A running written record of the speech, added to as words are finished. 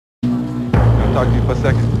I talk to you for a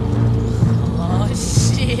second? Oh,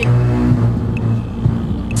 shit.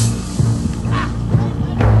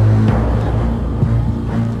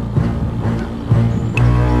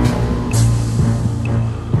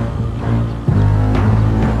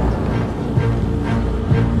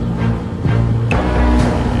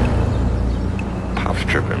 I was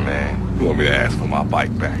tripping, man. You want me to ask for my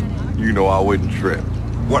bike back? You know I wouldn't trip.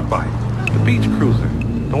 What bike? The beach cruiser.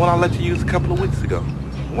 The one I let you use a couple of weeks ago.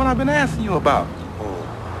 The one I've been asking you about.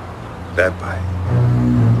 Oh, that bike.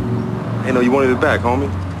 Hey, no, you wanted it back, homie?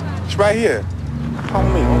 It's right here. Follow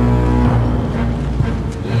me, homie.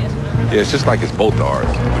 Yeah, it's just like it's both ours.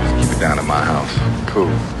 We'll just keep it down at my house.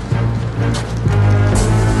 Cool.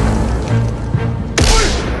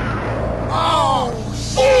 Oh,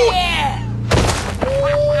 shit.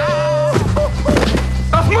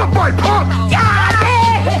 That's my bike, punk!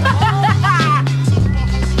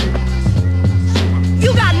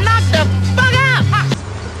 You got knocked the fuck out.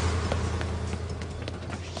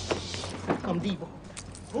 Come Debo.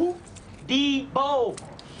 Who? Debo.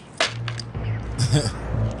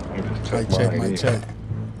 Mic check.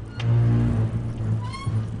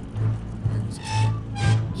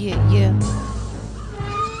 Yeah.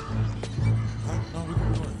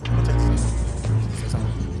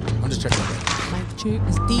 I'm just checking that. Mic check.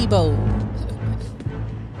 It's Debo.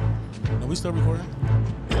 Are we still recording?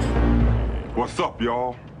 What's up,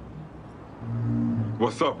 y'all?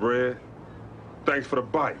 What's up, Red? Thanks for the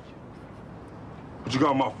bike. What you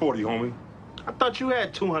got on my 40, homie? I thought you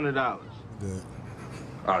had $200. Good.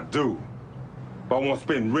 I do. But I won't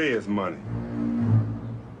spend Red's money.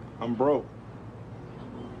 I'm broke.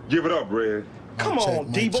 Give it up, Red. Come Mic check,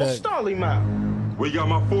 on, mic Debo, check. stall him out. Where you got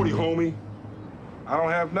my 40, homie? I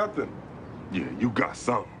don't have nothing. Yeah, you got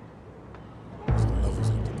something.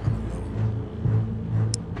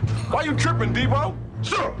 Why you tripping, Debo?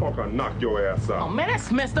 Shut up, punk, I'll knock your ass Oh, out. man,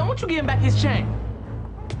 that's messed up. What you getting back his chain?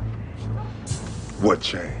 What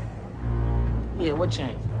chain? Yeah, what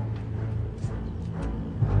chain?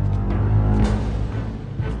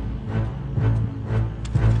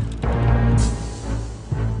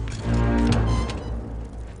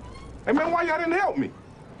 Hey, man, why y'all didn't help me?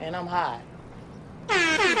 And I'm high.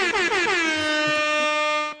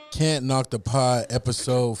 Can't Knock the Pod,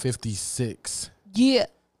 episode 56. Yeah.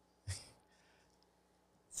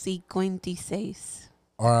 56.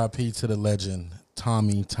 RIP to the legend,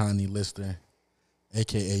 Tommy Tiny Lister,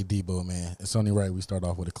 a.k.a. Debo, man. It's only right we start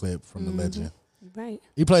off with a clip from the legend. Right.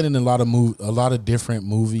 He played in a lot of different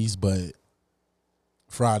movies, but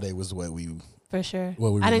Friday was what we For sure.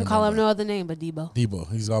 What we I didn't call him remember. no other name but Debo.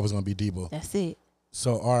 Debo. He's always gonna be Debo. That's it.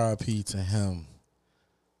 So RIP to him.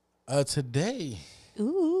 Today,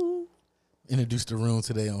 Ooh. introduced the room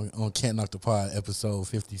today on Can't Knock the Pod, episode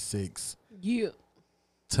 56. Yeah.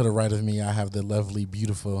 To the right of me, I have the lovely,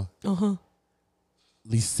 beautiful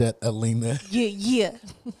Lisette Alina. Yeah.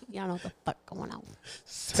 Y'all know what the fuck going on.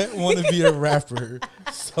 Set want to be a rapper.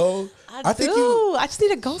 So I think you. I just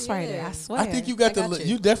need a ghostwriter. I swear. I think you got the look.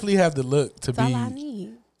 You definitely have the look to That's all I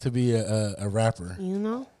need. be a rapper. You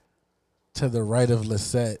know? To the right of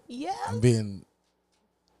Lisette, Yeah. I'm being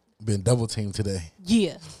double teamed today,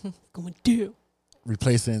 Yeah. Going do.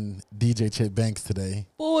 replacing DJ Chip Banks today.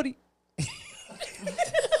 40.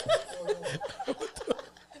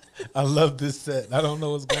 I love this set. I don't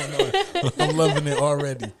know what's going on. I'm loving it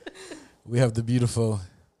already. We have the beautiful.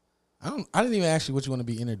 I didn't even ask you what you want to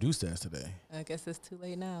be introduced as today. I guess it's too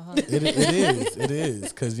late now, huh? It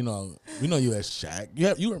is because we know you as Shaq.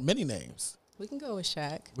 You have many names. We can go with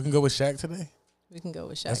Shaq. We can go with Shaq today. We can go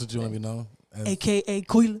with Shaq. That's what you want to be known as. AKA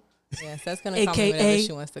Quila. Yes, that's gonna call me AKA whatever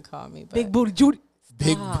she wants to call me. But Big Booty Judy.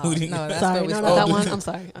 Big Stop. booty. No, that's Sorry, what we no, supposed that to one. do. I'm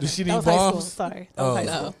sorry. Okay. Does she That need was high school. bombs? Sorry. That Oh. was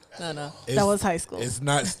high school. No. That was high school. It's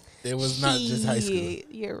not. It was not just high school, Shit,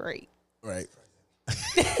 You're right. right?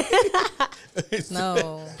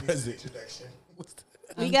 No. Present.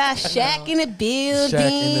 We got Shaq in the building.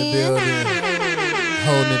 Shaq in the building,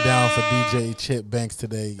 holding it down for DJ Chip Banks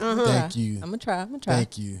today. Thank you. I'm gonna try.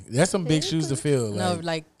 Thank you. That's some big shoes to fill. No, Like,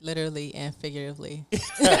 like literally and figuratively. We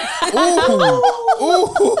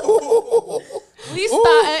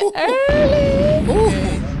started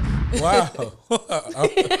early. wow,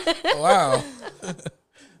 wow.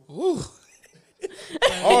 Ooh.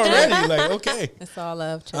 Already, like, okay. It's all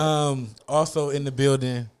love. Chip. Also in the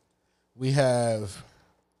building, we have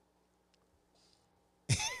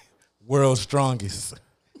world's strongest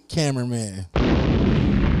cameraman,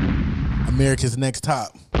 America's Next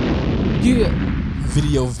Top, Yeah.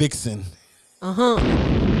 video vixen,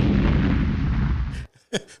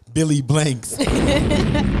 Billy Blanks,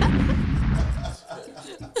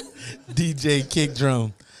 DJ Kick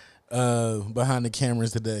Drum, behind the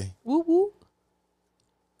cameras today. Woo woo.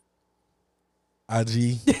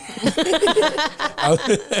 IG.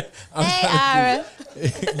 Hey, Ira.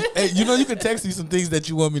 Hey, you know, you can text me some things that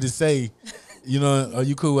you want me to say. You know, are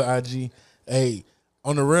you cool with IG? Hey,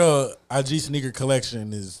 on the real, IG sneaker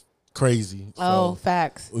collection is crazy. Oh, So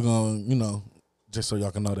facts. we're going to, you know, just so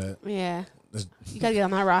y'all can know that. Yeah. That's, You gotta get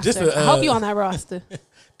on that roster. Just a, I hope you on that roster.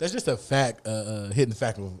 that's just a fact, hidden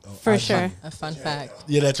fact. Of For IG. sure. A fun fact.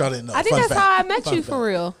 Yeah, that y'all didn't know. I think Fun that's fact. how I met Fun you fact. for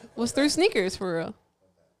real. Was through sneakers for real.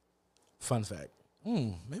 Fun fact.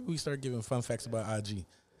 Maybe we start giving fun facts about IG.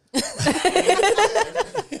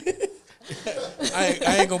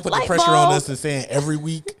 I ain't gonna put Light the pressure on bulb. us and saying every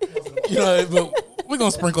week. You know, but we're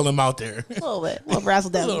gonna sprinkle them out there. A little bit. A little razzle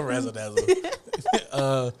A dazzle. little razzle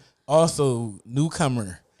dazzle. Also,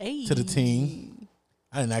 newcomer to the team.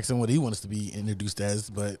 I didn't ask him what he wants to be introduced as,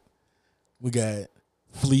 but we got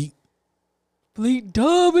Fleet. Fleet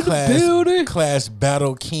Dub in the building. Clash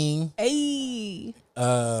Battle King. Hey.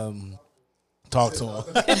 Talk to him.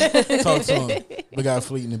 Talk to him. We got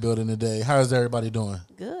Fleet in the building today. How's everybody doing?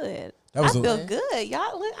 Good. That was I a- feel good.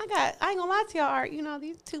 Y'all, look, I ain't gonna lie to y'all, Art. You know,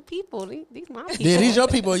 these two people, these my people. Yeah, these your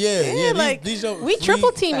people. Yeah, Yeah, yeah. like, these your we Fleet.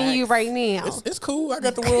 triple teaming you Facts. right now. It's cool. I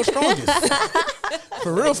got the world's strongest.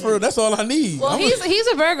 For real. That's all I need. Well, he's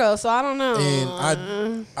a Virgo, so I don't know.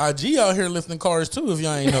 And IG out here lifting cars too, if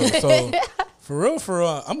y'all ain't know. So for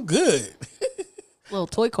real, I'm good. Little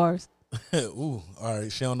toy cars. Ooh, all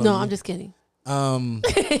right. She don't know. No, you. I'm just kidding. How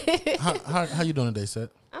you doing today, Seth?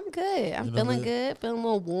 I'm good. I'm You doing feeling good? good. Feeling a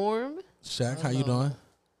little warm. Shaq, how you doing?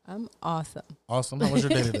 I'm awesome. Awesome. How was your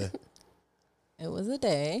day today? It was a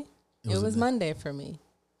day. It It was was, a day. Monday for me.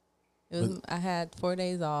 It was. I had 4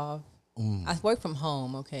 days off. I work from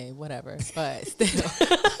home. Okay, whatever. But still,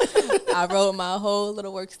 I rolled my whole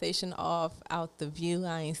little workstation off out the view.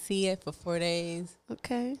 I ain't see it for 4 days.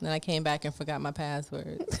 Okay. Then I came back and forgot my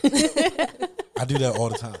password. I do that all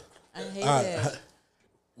the time. I hate it.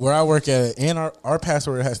 Where I work at, and our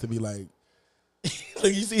password has to be like, look,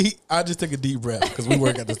 you see, I just took a deep breath because we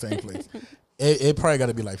work at the same place. It probably got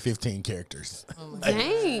to be like 15 characters.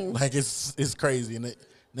 Dang. Like it's crazy, and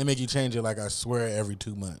they make you change it. Like I swear every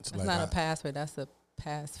 2 months. That's Like not a password. That's a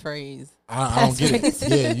passphrase. I don't get it.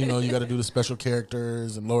 Yeah, you know, you got to do the special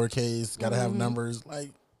characters and lowercase. Got to have numbers. Like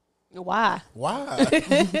Why? why?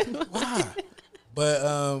 Why?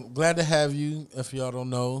 But glad to have you. If y'all don't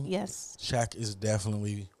know, Yes, Shaq is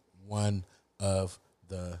definitely one of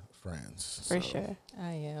the friends. for So, sure.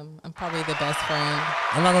 I am. I'm probably the best friend.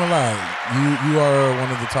 I'm not gonna lie. You are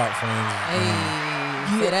one of the top friends.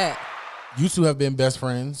 Hey, say that. You two have been best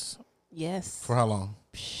friends Yes. for how long?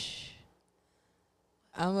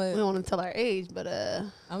 I'm We a. don't want to tell our age, but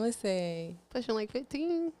I'm gonna say. pushing like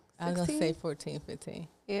 15, I was gonna 16? say 14, 15.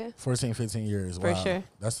 Yeah. 14, 15 years. For Wow. sure.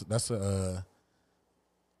 That's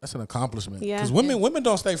an accomplishment. Yeah. Because women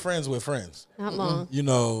don't stay friends with friends. Not long. You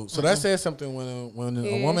know, so that says something when a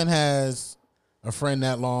Yeah. woman has a friend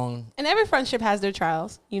that long. And every friendship has their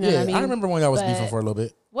trials. You know Yeah, what I mean? remember when y'all was beefing But- for a little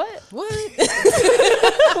bit. What? What?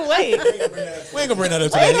 Wait. We ain't gonna bring that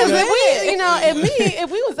up today. Because if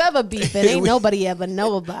we was ever beefing, ain't We- nobody ever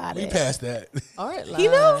know about We it. passed that. Art You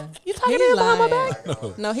know? lying. You talking He to him behind my lying.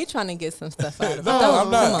 back? No, he trying to get some stuff out of No, it. I'm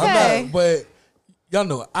not. Okay. I'm not. But y'all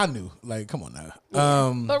know, I knew. Like, come on now.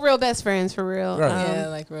 But real best friends for real. Right. Yeah,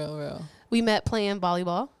 like real. We met playing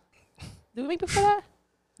volleyball. Did we meet before that?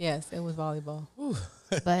 Yes, it was volleyball.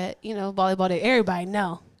 But, you know, volleyball day, everybody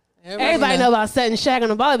know. Everybody know about setting Shaq on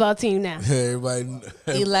the volleyball team now. Everybody.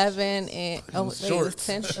 11 and wait, it was Shorts.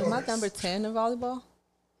 10. Was my number 10 in volleyball?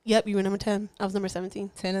 Yep, you were number 10. I was number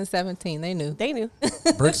 17. 10 and 17. They knew. They knew.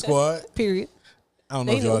 Brick Squad. Period. I don't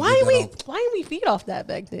know They if knew. y'all Why did didn't that we feed off that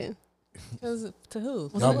back then? To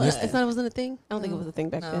who? Y'all missed It's not wasn't a thing? I don't think it was a thing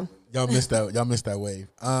back then. Y'all missed that. Y'all missed that wave.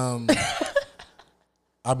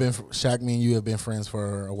 I've been Shaq. Me and you have been friends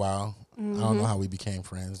for a while. I don't know how we became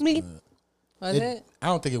friends. Me. but Was it? I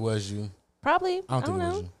don't think it was you. Probably. I don't think it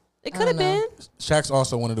was know. you. It I could have don't know. been. Shaq's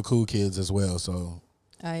also one of the cool kids as well. So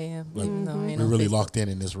I am. Like, No, I ain't we're no really Facebook. locked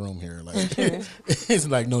in this room here. Like it's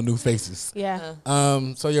like no new faces. Yeah.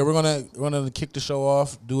 So yeah, we're gonna kick the show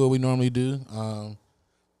off. Do what we normally do.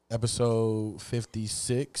 Episode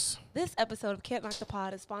 56. This episode of Can't Knock the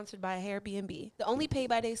Pod is sponsored by Airbnb, the only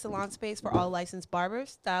pay-by-day salon space for all licensed barbers,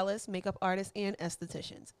 stylists, makeup artists, and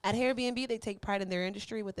estheticians. At Airbnb, they take pride in their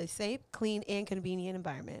industry with a safe, clean, and convenient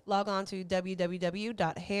environment. Log on to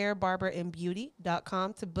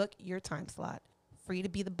www.hairbarberandbeauty.com to book your time slot. Free to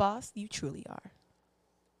be the boss you truly are.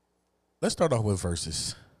 Let's start off with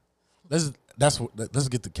verses. Let's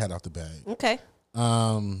get the cat out the bag. Okay.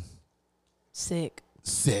 Um, Sick.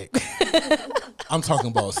 sick. I'm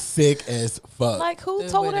talking about sick as fuck. Like, who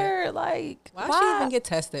Dude, told with it. her? Like, Why she even get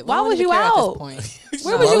tested? Why We was wouldn't you even care at out? this point.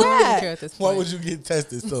 Where was No, you we wouldn't even at? care this Why point. would you get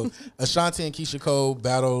tested? So Ashanti and Keisha Cole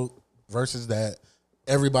battle versus that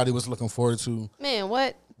everybody was looking forward to Man,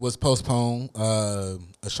 what? was postponed.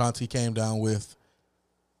 Ashanti came down with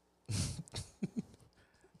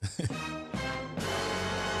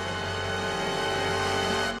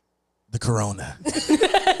the corona.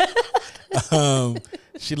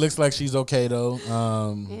 She looks like she's okay though.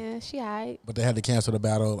 Yeah, she alright. But they had to cancel the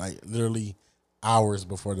battle like literally hours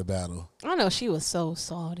before the battle. I know she was so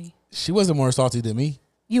salty. She wasn't more salty than me.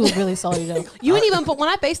 You was really salty though. You didn't even put when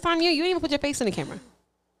I FaceTime you. You didn't even put your face in the camera.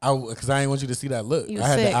 Because I didn't want you to see that look. You I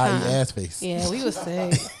had sick, the IE huh? ass face. Yeah, we was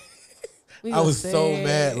sick. I was so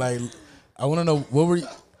mad. Like, I want to know what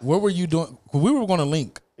were you doing? 'Cause we were going to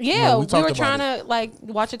link. Yeah, we talked were about trying it. to like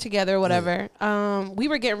watch it together or whatever. We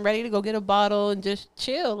were getting ready to go get a bottle and just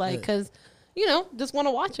chill, like, cause just want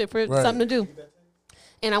to watch it for Right. something to do.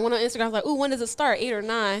 And I went on Instagram, I was like, "Ooh, when does it start? 8 or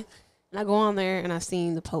 9?" And I go on there and I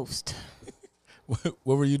seen the post.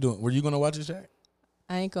 What were you doing? Were you going to watch it, Shaq?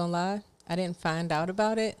 I ain't gonna lie. I didn't find out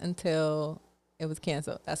about it until it was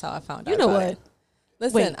canceled. That's how I found out. You know about what? it.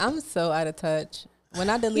 Listen, Wait. I'm so out of touch. When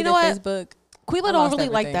I deleted know what? Facebook, Quila I don't lost really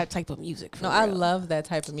like everything. that type of music. For no, I real. love that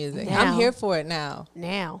type of music. Now. I'm here for it now.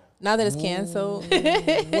 now. Now that it's canceled.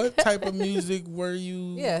 What type of music were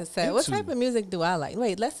you? Yeah, Set. What into? type of music do I like?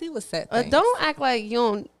 Wait, let's see what Set thinks. Don't act like you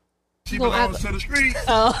don't. She gonna belongs act- to the street.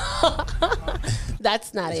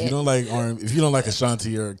 That's not If you it. don't like R&B, if you don't like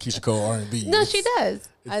Ashanti or Keisha Cole R&B, No, she does.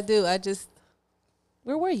 I do. I just,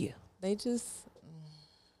 Where were you? they just,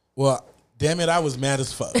 Well, damn it, I was mad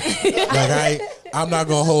as fuck. Like I'm not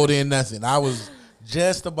gonna hold in nothing. I was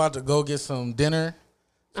just about to go get some dinner,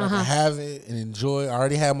 so I can have it and enjoy. I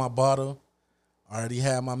already had my bottle. I already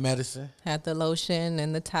had my medicine. had the lotion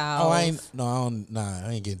and the towels. Oh,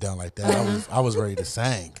 I ain't getting down like that. I was ready to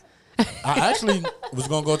sing. I actually was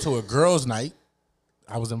gonna go to a girls' night.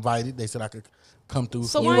 I was invited. They said I could come through.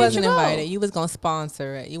 So You why didn't wasn't you go? invited. You was gonna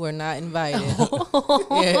sponsor it. You were not invited.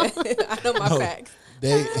 Yeah, I know my No. facts.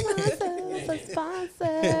 They,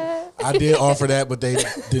 Sponsor. I did offer that, but they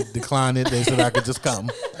declined it. They said I could just come.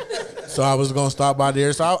 So I was gonna stop by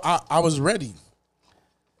there. So I was ready.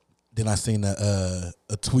 Then I seen a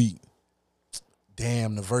tweet.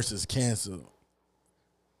 Damn, the verse is canceled.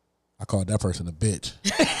 I called that person a bitch.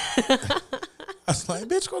 I was like,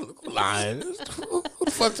 bitch, go lying. Who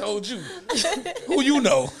the fuck told you? Who you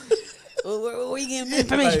know? Where you getting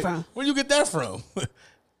information Like, from? where you get that from?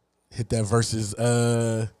 Hit that versus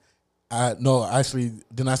I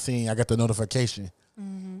got the notification.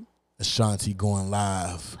 Ashanti going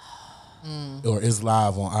live. Or is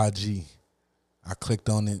live on IG. I clicked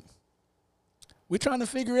on it. We're trying to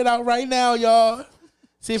figure it out right now, y'all.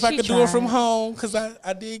 See if I She could do it from tried. home because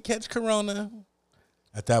I did catch corona.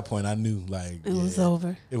 At that point, I knew like It was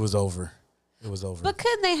over. It was over. It was over. But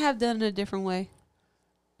couldn't they have done it a different way?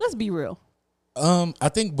 Let's be real. I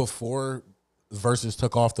think before Versus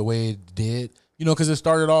took off the way it did, because it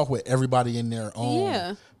started off with everybody in their own.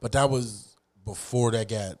 Yeah. But that was before that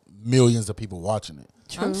got millions of people watching it.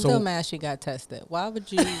 I'm So- still mad she got tested. Why would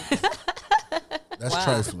you? That's Wow.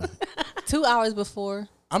 trifling. 2 hours before.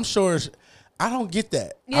 I'm sure. I don't get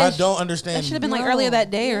that. Yeah, I don't understand. That should have been like No. earlier that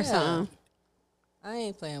day or Yeah. something. I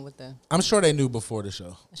ain't playing with them. I'm sure they knew before the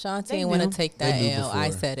show. Ashanti They ain't want to knew. take They that knew L. I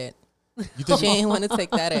before. said it. You think She ain't want to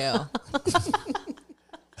take that L.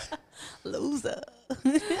 Loser.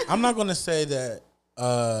 I'm not gonna say that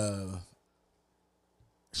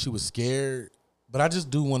she was scared, but I just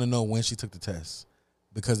do want to know when she took the test,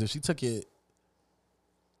 because if she took it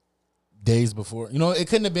days before, it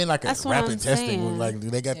couldn't have been like a That's what rapid I'm testing. saying. Like, do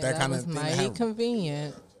they got Yeah, that kind was of thing? mighty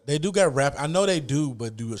convenient. They do got rap. I know they do,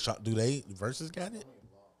 but do they Versus got it?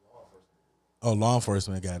 Oh, law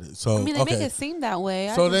enforcement got it. So I mean, they okay. make it seem that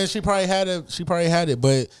way. So then she probably had it. She probably had it,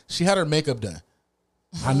 but she had her makeup done.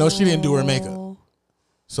 I know she didn't do her makeup. Oh.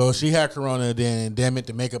 So she had corona. Then damn it,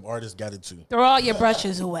 the makeup artist got it too. Throw all your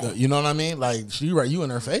brushes away. You know what I mean? Like she right you in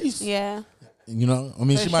her face. Yeah. I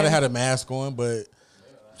mean, For she might have sure. had a mask on, but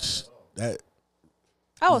that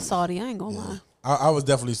I was salty. I ain't gonna lie. I was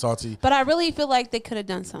definitely salty. But I really feel like they could have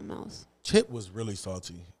done something else. Chip was really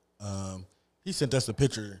salty. He sent us a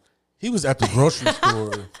picture. He was at the grocery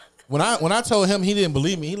store. When I told him, he didn't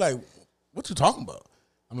believe me. He like, what you talking about?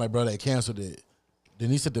 I'm like, bro, they canceled it. Then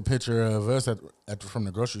he sent the picture of us from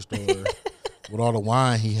the grocery store with all the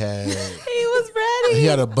wine he had. He was ready. He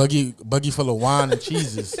had a buggy full of wine and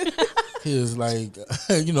cheeses. He was like,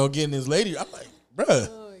 getting his lady. I'm like, bruh,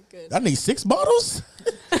 I need 6 bottles.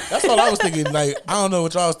 That's all I was thinking. Like, I don't know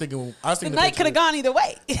what y'all was thinking. I was The thinking night could have gone either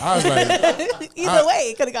way. I was like, Either way,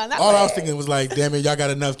 it could have gone that way. all I was thinking was like, damn it, y'all got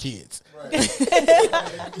enough kids.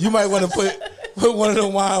 You might want to put one of the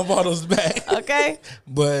wine bottles back. Okay.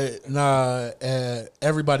 But nah,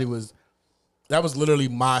 everybody was. That was literally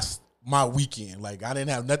my weekend. Like, I didn't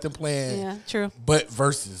have nothing planned. Yeah, true. But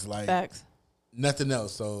versus like Facts. nothing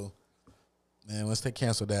else. So, man, once they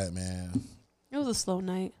cancel that, man, It was a slow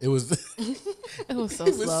night. it was. It was so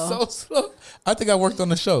It was slow. so slow. I think I worked on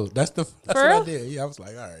the show. That's For what I real? did. Yeah, I was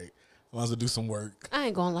like, all right, I might as well do some work. I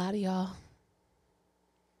ain't gonna lie to y'all.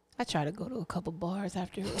 I tried to go to a couple bars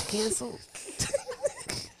after it was canceled.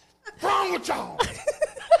 wrong with y'all?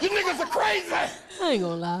 You niggas are crazy. I ain't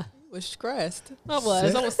gonna lie. Was stressed. I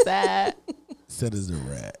was sad. Said as a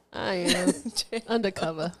rat. I am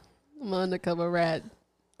undercover. I'm an undercover rat.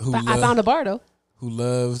 Who But I found a bar though. who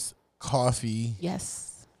loves coffee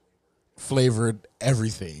Yes. flavored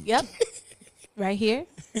everything. Yep. Right here.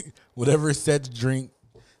 Whatever is set to drink,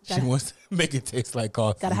 she Gotta- wants to make it taste like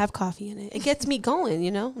coffee. Gotta have coffee in it. It gets me going, you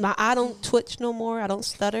know. I don't twitch no more. I don't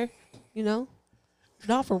stutter, you know.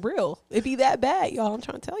 Not for real. It be that bad, y'all. I'm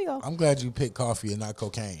trying to tell y'all. I'm glad you picked coffee and not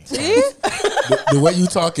cocaine. See? The way you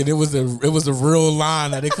talking, it was a real line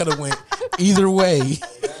that it could have went either way.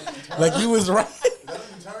 Like you was right.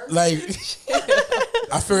 Like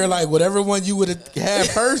I feel like whatever one you would have had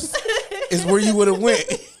first is where you would have went.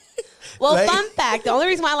 Well, Like- fun fact, the only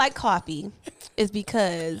reason why I like coffee is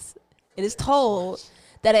because it is told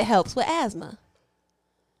that it helps with asthma.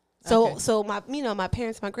 So Okay. so my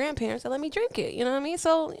parents, my grandparents, they let me drink it. You know what I mean?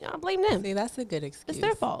 So I blame them. See, that's a good excuse. It's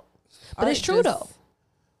their fault. But Art it's true just- though.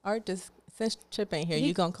 Art just since Chip ain't here, He-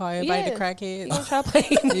 you gonna call everybody yeah. the crackhead? You gonna try to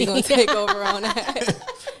play me? You gonna take over on that?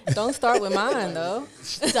 Don't start with mine though.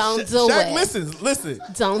 Don't do Shaq, it. listen.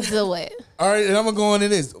 Don't do it. All right, and I'm gonna go into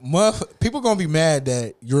this. People gonna be mad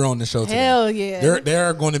that you're on the show today. Hell yeah.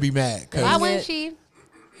 They're going to be mad Why because wouldn't she?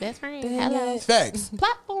 Best friend. Hello. facts.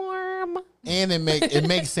 Platform. And it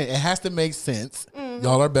makes sense. It has to make sense.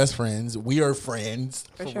 Y'all are best friends. We are friends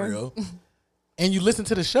for sure. real. And you listen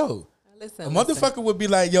to the show. Listen, A motherfucker would be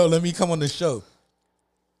like, "Yo, let me come on the show."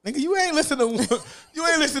 Nigga, you ain't listen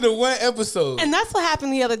to one episode. And that's what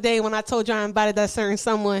happened the other day when I told you I invited that certain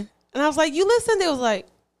someone. And I was like, you listened? It was like,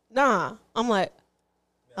 nah. I'm like,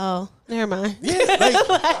 oh, never mind. Yeah, like,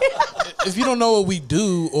 if you don't know what we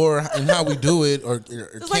do and how we do it, or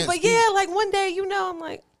It's like, but yeah, like one day, you know, I'm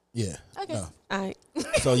like, yeah, okay. no. All right.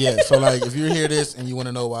 So yeah, so like if you hear this and you want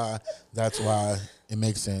to know why, that's why it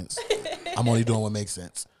makes sense. I'm only doing what makes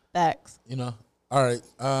sense. Facts. You know. All right.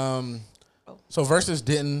 So Versus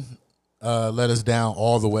didn't let us down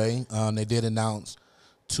all the way. They did announce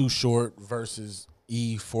Too Short versus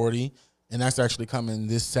E40, and that's actually coming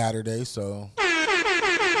this Saturday. So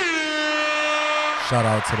shout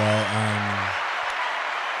out to that.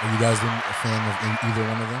 Are you guys a fan of either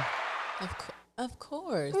one of them? Of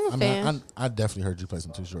course. I'm a I fan. mean, I definitely heard you play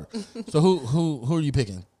some Too Short. So who are you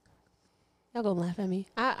picking? Y'all gonna laugh at me.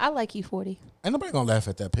 I like E40. Ain't nobody gonna laugh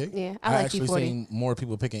at that pick. Yeah, I like actually E40. seen more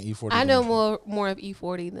people picking E40. I than know you. more of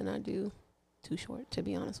E40 than I do Too Short, to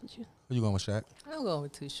be honest with you. Who you going with, Shaq? I'm going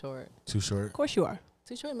with Too Short. Too Short. Of course you are.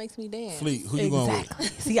 Too Short makes me dance. Fleet. Who you going with? Exactly.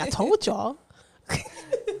 See, I told y'all.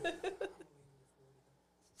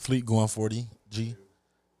 Fleet going 40. G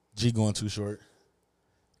going Too Short.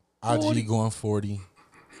 40. IG going 40.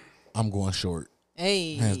 I'm going short.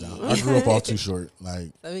 Hey. Hands down. I grew up off Too Short.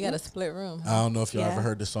 Like, So we got a split room. I don't know if y'all Yeah. ever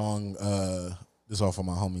heard the song. This is all for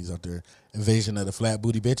my homies out there. Invasion of the Flat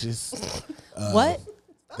Booty Bitches. What?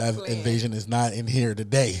 That playing. invasion is not in here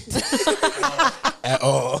today at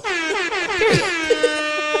all.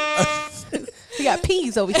 We got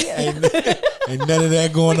P's over here. Ain't none of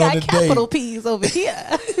that going We on got today. capital P's over here.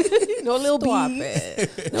 No little Stop B's.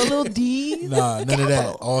 it. No little D's. Nah, none of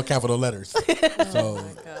that. All capital letters. So,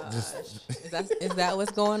 just, Is that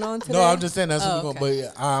what's going on today? no, I'm just saying that's what Oh, we're going. But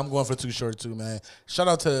yeah, I'm going for Too Short too, man. Shout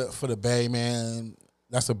out for the Bay, man.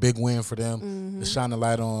 That's a big win for them to shine a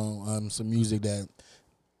light on some music that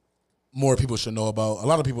more people should know about. A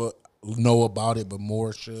lot of people know about it, but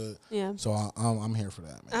more should. Yeah. So I'm here for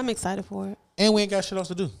that, man. I'm excited for it. And we ain't got shit else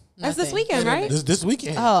to do. That's this Nothing. weekend, right? This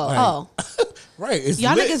weekend. Oh, Right. It's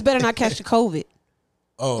Y'all lit. niggas better not catch the COVID.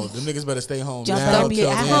 Oh, them niggas better stay home. Y'all now better be till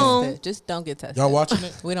at then. home. Just don't get tested. Y'all watching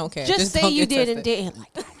it? We don't care. Just say don't you get did and tested. didn't.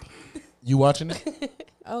 Like, You watching it?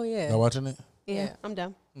 Oh yeah. Y'all watching it? yeah, Yeah. I'm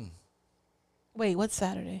done. Wait, what's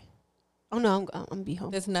Saturday? Oh no, I'm gonna be home.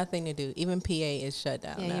 There's nothing to do. Even PA is shut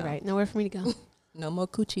down. Yeah, now. you're right. Nowhere for me to go. No more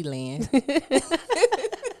coochie land.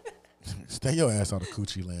 Stay your ass out of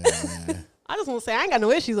coochie land, man. I just want to say I ain't got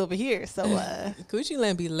no issues over here. So Coochie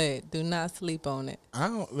Land be lit. Do not sleep on it. I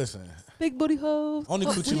don't listen. big booty hoes. Only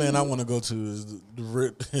Coochie Land I want to go to is the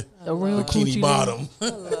real Bikini Coochie Bottom. Oh,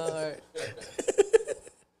 Lord.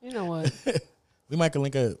 You know what? We might can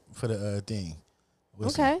link up for the thing.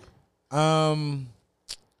 We'll see. Okay.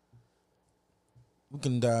 We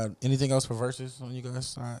can anything else for verses on you guys'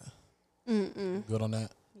 side? Good on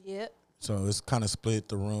that. Yep. So it's kind of split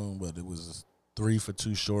the room, but it was 3 for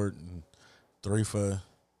Too Short and 3 for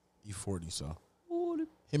E40. So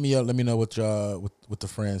hit me up. Let me know what y'all what the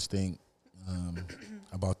friends think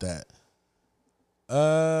about that.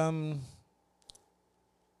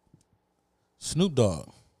 Snoop Dogg.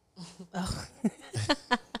 A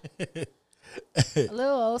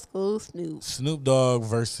little old school Snoop. Snoop Dogg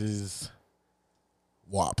versus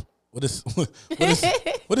WAP. What is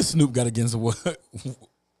Snoop got against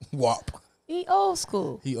WAP? He old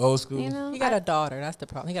school. He old school. You know, He got a daughter. That's the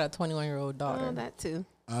problem. He got a 21-year-old daughter. Oh, that too.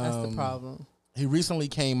 That's the problem. He recently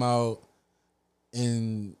came out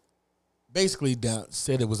and basically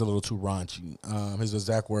said it was a little too raunchy. His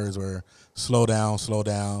exact words were, slow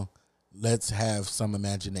down, let's have some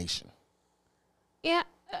imagination. Yeah,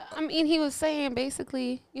 I mean, he was saying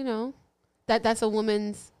basically, you know, that's a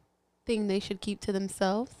woman's thing they should keep to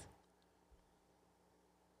themselves.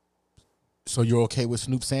 So you're okay with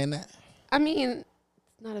Snoop saying that? I mean, it's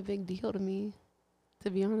not a big deal to me, to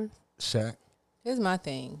be honest. Shaq? Here's my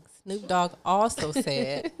thing. Snoop Dogg also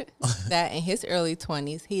said that in his early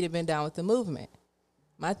 20s, he'd have been down with the movement.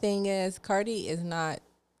 My thing is, Cardi is not,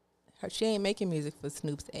 she ain't making music for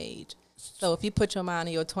Snoop's age. So if you put your mind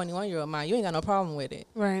in your 21-year-old mind, you ain't got no problem with it.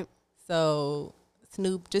 Right. So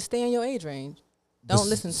Snoop, just stay in your age range. Don't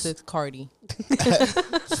listen to Cardi.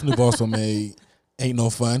 Snoop also made Ain't No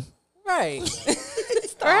Fun. Right.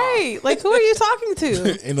 Right. Like, who are you talking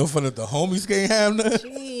to? Ain't no fun at the homies can't have none.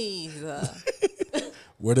 Jeez.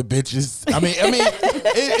 Where the bitches? I mean,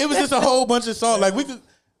 it was just a whole bunch of songs. Like we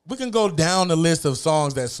can go down the list of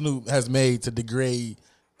songs that Snoop has made to degrade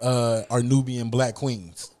our Nubian black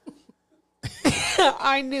queens.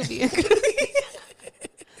 Our Nubian.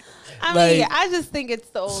 I Like, mean, I just think it's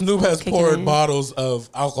the old Snoop school has kicking poured in. bottles of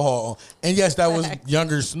alcohol, and yes, that was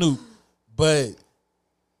younger Snoop, but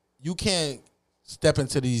you can't step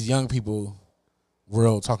into these young people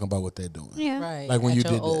world talking about what they're doing. Yeah. Right. Like when At you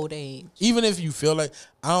your did that. old age. Even if you feel like,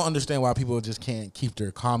 I don't understand why people just can't keep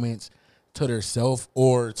their comments to their self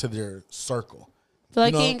or to their circle. Feel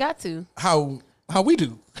like You know, he ain't got to. How we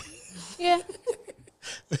do. Yeah.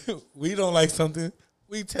 We don't like something,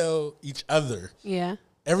 we tell each other. Yeah.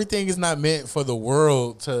 Everything is not meant for the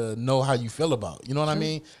world to know how you feel about. You know what I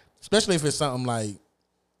mean? Especially if it's something like,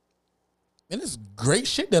 and it's great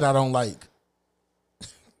shit that I don't like.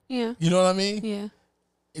 Yeah. You know what I mean? Yeah.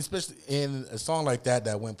 Especially in a song like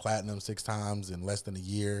that went platinum 6 times in less than a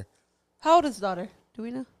year. How old is his daughter? Do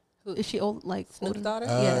we know? Is she old? Like Snoop's older? daughter?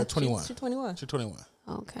 Yeah. 21. She's 21. She's 21.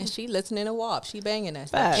 Okay. And she listening to WAP. She banging that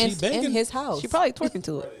Facts. stuff. She banging? In his house. She probably twerking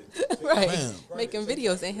to it. right. Man. Making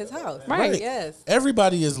videos in his house. Right. Yes.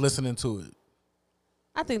 Everybody is listening to it.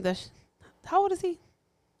 I think that's. How old is he?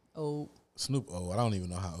 Oh, Snoop, I don't even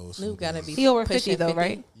know how old Snoop gotta is. be He over pushing 50 though,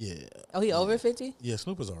 right? Yeah. Oh, he over 50? Yeah,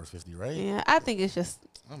 Snoop is over 50, right? Yeah. I think it's just.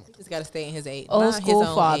 He just gotta stay in his age. Old Mind school his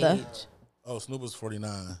own father. age. Oh, Snoop was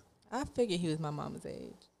 49. I figured he was my mama's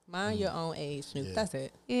age. Mind your own age, Snoop. Yeah. That's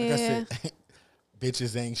it. Yeah. Like I said,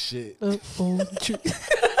 bitches ain't shit. You're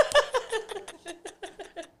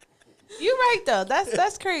right though.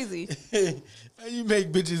 That's crazy. How you make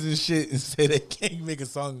bitches and shit and say they can't make a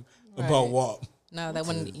song about Right. WAP? Now that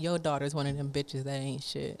one your daughter's one of them bitches that ain't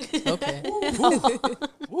shit. Okay.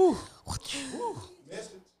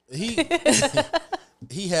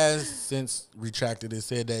 He has since retracted it,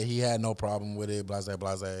 said that he had no problem with it, blase,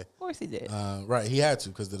 blase. Of course he did. Right, he had to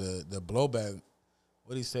because of the blowback.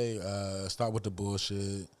 What did he say? Stop with the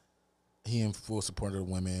bullshit. He in full support of the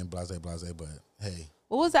women, blase, blase. But hey,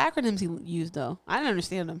 What was the acronyms he used though? I didn't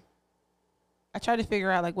understand them. I tried to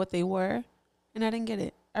figure out like what they were, and I didn't get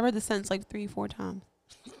it. I read the sentence like 3-4 times.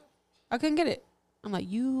 I couldn't get it. I'm like,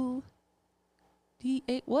 U-D-A,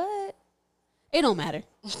 what? It don't matter.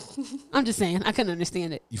 I'm just saying, I couldn't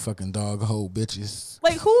understand it. you fucking dog hole bitches.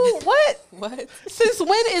 Like who? What? What? Since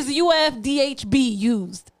when is UFDHB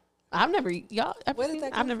used? I've never y'all. Ever Where seen did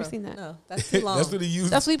that I've come never from? seen that. No, that's too long. That's what he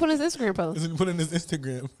used. That's what he put in his Instagram post. That's what he put in his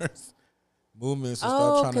Instagram first. Movement. So Oh,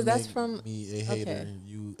 stop trying to 'cause that's make from- me a hater. okay.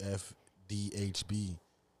 UFDHB.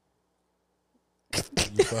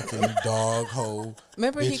 You fucking dog hole.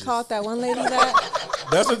 Remember he bitches. called that one lady that?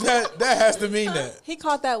 That's what that has to mean. That He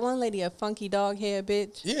called that one lady a funky dog hair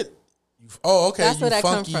bitch. yeah. Oh, okay. That's you where that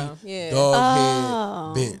come funky from. Yeah.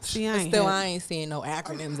 dog head bitch. See, I ain't seeing no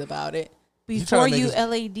acronyms about it. Before make you us-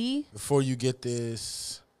 LAD, Before you get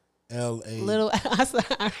this LA. little I said,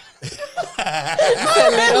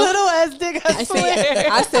 Little. little ass dick. I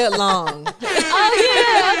swear. I said long.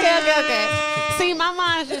 Oh yeah. Okay. See, my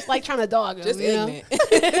mind's just like trying to dog him. Just you know?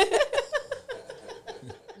 ignorant.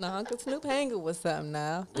 No, Uncle Snoop hanging with something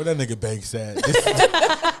now. Where that nigga Banks at?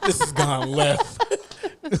 This has gone left.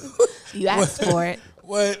 You asked for it.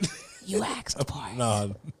 What? You asked for it. Nah,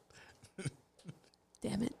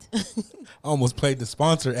 Damn it. I almost played the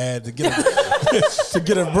sponsor ad to get a, to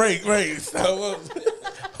get a break. Right, so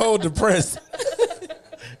whole depressed.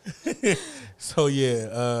 So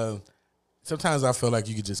yeah, sometimes I feel like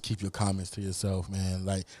you could just keep your comments to yourself, man.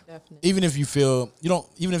 Like, Definitely. even if you feel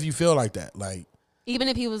like that, like Even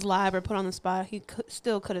if he was live or put on the spot, he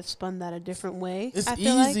still could have spun that a different way. it's I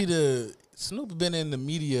feel easy to. Snoop been in the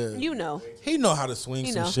media. You know. He know how to swing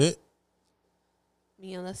You some know. shit.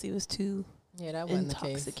 Me, unless he was too Yeah, that wasn't the case.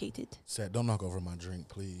 intoxicated. Said, don't knock over my drink,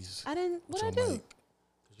 please. I didn't. What I With your do? mic.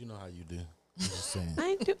 'Cause you know how you do. I'm just saying. I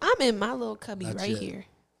ain't do. I'm in my little cubby Not right yet. here.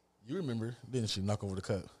 You remember, didn't she knock over the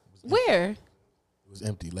cup? Where? It was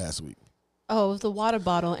empty last week. Oh, it was the water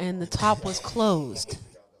bottle and the top was closed.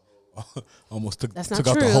 Almost took That's not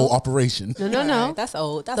out the true. whole operation. No. Alright, that's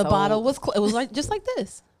old. That's The old. bottle was. It was like just like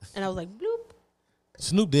this, and I was like, bloop.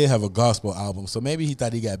 Snoop did have a gospel album, so maybe he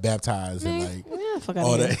thought he got baptized Man, and like yeah, fuck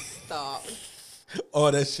all out that, Stop.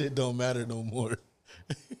 all that shit don't matter no more.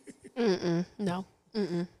 No.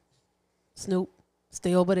 Snoop,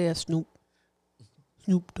 stay over there, Snoop.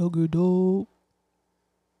 Snoop Doggy Dog.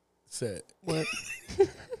 Said What?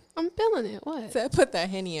 I'm feeling it. What? So put that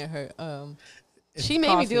Henny in her. She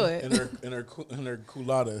made me do coffee. it. in her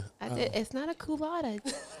culotta. I did. It's not a culotta.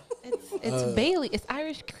 It's Bailey. It's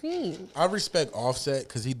Irish cream. I respect Offset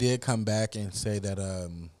because he did come back and say that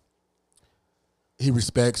he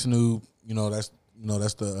respects Snoop. That's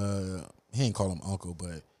the he ain't call him uncle,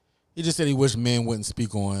 but he just said he wished men wouldn't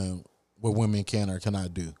speak on what women can or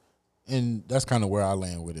cannot do, and that's kind of where I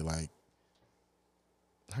land with it. Like,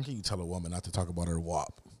 how can you tell a woman not to talk about her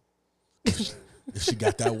WAP if she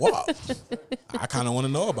got that WAP? I kind of want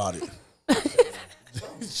to know about it.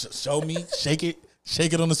 Show me, shake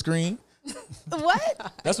it on the screen.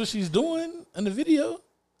 What? That's what she's doing in the video,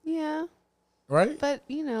 Yeah, right? but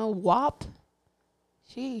WAP.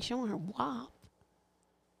 She ain't showing her WAP.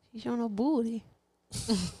 She's showing her booty.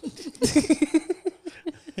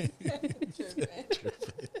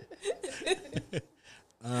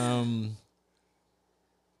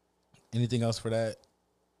 Anything else for that?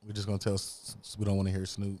 We're just gonna tell we don't want to hear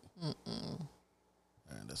Snoop. All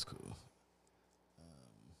right, that's cool.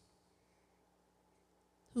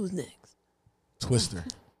 Who's next? Twister.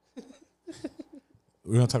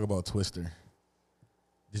 We're gonna talk about Twister.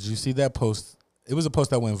 Did you see that post? It was a post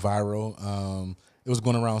that went viral. It was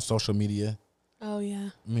going around social media. Oh yeah.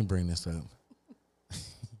 Let me bring this up.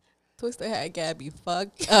 Twister had Gabby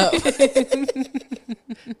fucked up.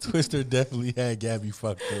 Twister definitely had Gabby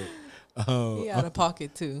fucked up. He out of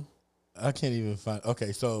pocket too. I can't even find.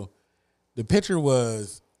 Okay, so the picture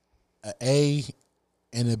was a A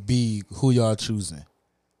and a B. Who y'all choosing?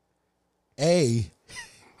 A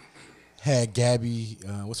had Gabby.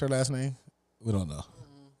 What's her last name? We don't know.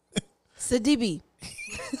 Sidibe.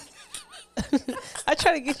 I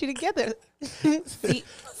try to get you together.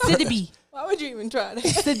 Sidibe. Why would you even try that?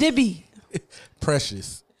 Sidibe.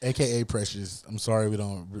 Precious, aka Precious. I'm sorry, we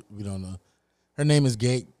don't know. Her name is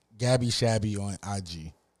Gabby Shabby on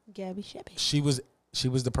IG. Gabby Shabby. She was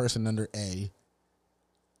the person under A.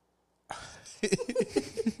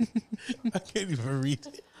 I can't even read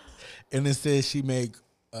it. And it says she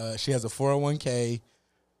has a 401k,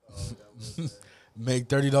 make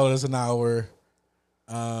 $30 an hour,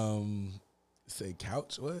 say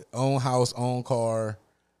couch, what? Own house, own car,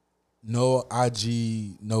 no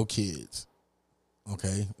IG, no kids.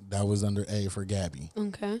 Okay, that was under A for Gabby.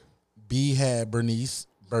 Okay. B had Bernice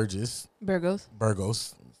Burgos.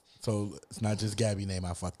 Burgos. So it's not just Gabby name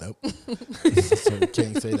I fucked up. So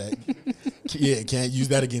can't say that. Yeah, can't use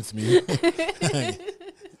that against me.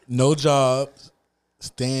 No job,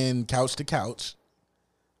 staying couch to couch.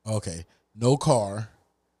 Okay. No car.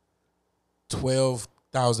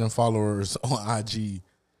 12,000 followers on IG.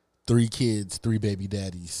 3 kids, 3 baby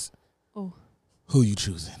daddies. Oh. Who you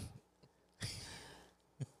choosing?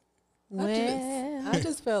 Well, I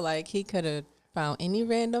just feel like he could have found any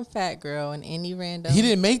random fat girl and any random. He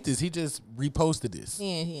didn't make this. He just reposted this.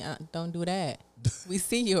 Yeah, he don't do that. We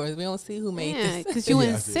see yours. We don't see who made yeah, this. because you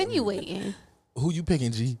Yeah, I see.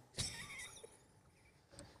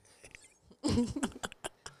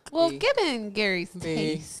 Well, B. given Gary's B.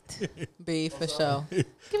 taste, B for sure.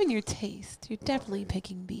 given your taste, you're definitely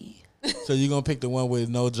picking B. So you're gonna pick the one with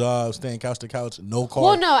no job, staying couch to couch, no car.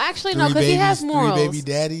 Well, no, actually, no, because he has morals. 3 baby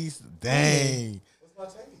daddies. Dang.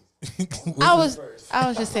 I was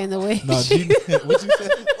just saying the way. No, G, what you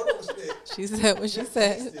said? She said what she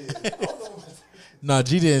said. No,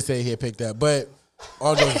 G didn't say he had picked that. But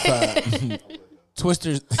all jokes aside,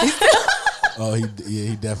 Twister's. Oh,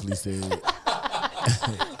 he definitely said.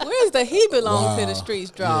 Where's the he belongs to the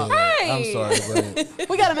streets drop? Yeah, Right. I'm sorry, but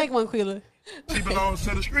We gotta make one, Quila. She belongs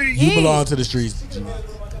to the street. you belong to the streets. G.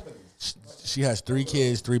 She has 3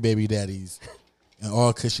 kids, 3 baby daddies, and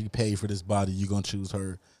all because she paid for this body. You gonna choose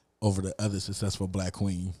her over the other successful black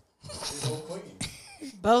queen?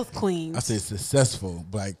 Both queens. I said successful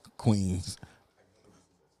black queens.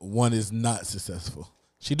 One is not successful.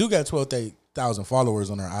 She do got 12,000 followers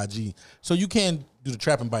on her IG, so you can do the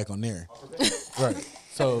trapping bike on there, right?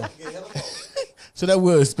 So that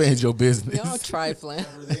will expand your business, Y'all trifling.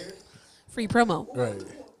 Free promo. right?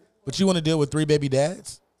 But you want to deal with 3 baby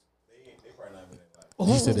dads?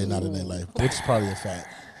 He said they're not in their life, which is probably a fact.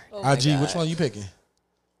 my IG, God. which one you picking?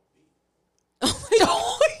 At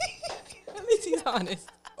least he's honest.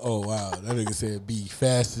 Oh wow, that nigga said be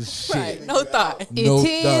fast as shit. Right. No thought. No It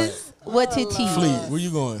is what it is. Fleet, where you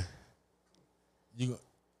going? You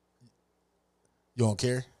don't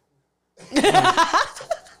care? That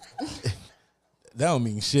don't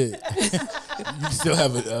mean shit. You can still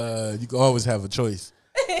have a. You can always have a choice.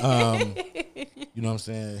 You know what I'm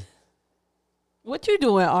saying? What you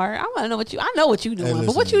doing, Art? I want to know what you. I know what you doing, Hey, but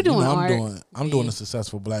listen, what you doing, know, Art? I'm doing a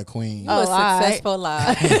successful black queen. You Oh, a all right. successful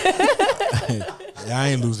lie. I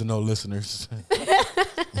ain't losing no listeners.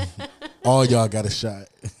 All y'all got a shot.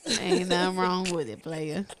 Ain't nothing wrong with it,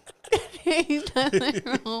 player. Ain't nothing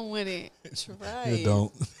wrong with it. That's You right.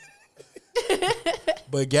 don't.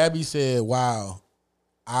 But Gabby said, "Wow,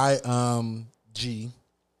 G.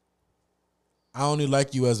 I only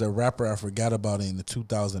like you as a rapper. I forgot about it in the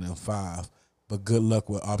 2005. But good luck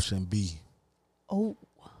with option B." Oh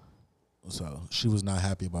So she was not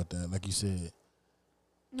happy about that. Like you said,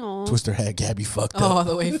 no, Twister had Gabby fucked up. All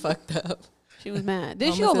the way fucked up. she was mad.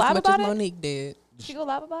 Did she Almost go as live much about as it? Monique did. Did she go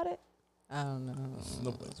live about it? I don't know.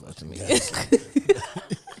 Nobody's watching me. Gabby.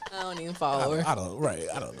 I don't even follow her. I don't. Right.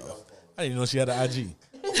 I don't know. I didn't even know she had an IG.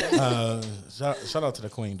 Shout out to the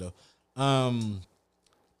queen though.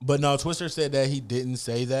 But no, Twister said that he didn't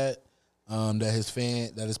say that. That his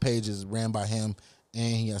page is ran by him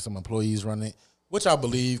and he has some employees running it, which I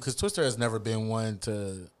believe because Twister has never been one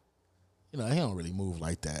to, he don't really move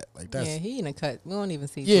like that. Like that's Yeah, he in a cut. We don't even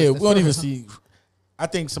see. yeah, Twister we don't for even real. see. I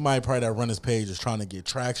think somebody probably that run his page is trying to get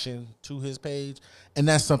traction to his page, and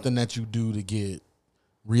that's something that you do to get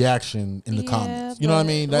reaction in the comments. You know what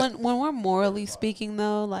I but mean? When we're morally speaking,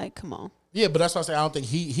 though, like, come on, Yeah, but that's what I say. I don't think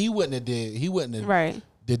he wouldn't have right?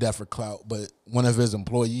 did that for clout. But one of his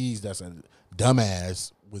employees that's a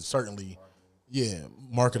dumbass would certainly,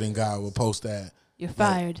 marketing guy would post that. You're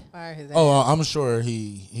fired. Fire his ass. Oh, I'm sure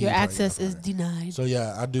he Your probably access got is fired. denied. So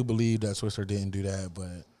yeah, I do believe that Twister didn't do that,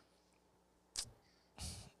 but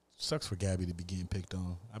sucks for Gabby to be getting picked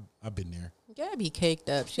on. I've been there. Gabby caked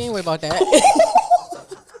up. She ain't worried about that.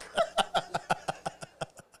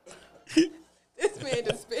 This man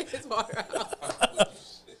just spit his water out.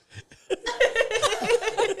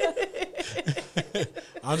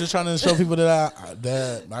 I'm just trying to show people that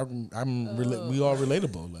we all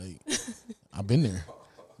relatable. Like I've been there.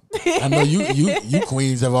 I know you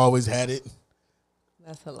queens have always had it.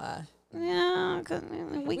 That's a lie. Yeah, cause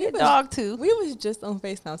we get was- dog too. We was just on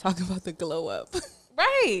FaceTime talking about the glow up.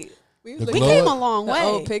 Right. We The was We glow came up? a long the way.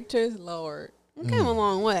 old pictures, Lord. We came a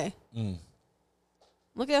long way. Mm.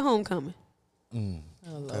 Look at Homecoming. Oh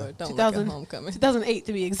Lord, don't look 2000 at homecoming. 2008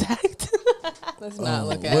 to be exact. Let's not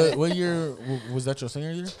look at it. What year was that? Your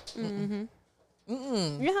senior year?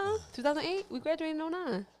 Yeah, 2008. We graduated in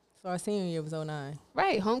 09. So our senior year was 09.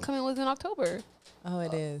 Right. Homecoming was in October. Oh,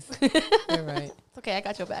 it is. You're right. It's okay. I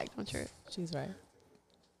got your back. Don't trip. She's right.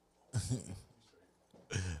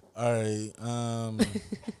 All right.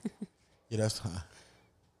 Yeah, that's fine.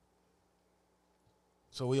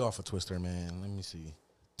 So we off a Twister, man. Let me see.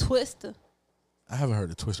 Twister. I haven't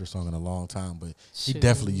heard a Twister song in a long time, but he Shoot.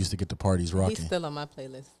 definitely used to get the parties rocking. He's still on my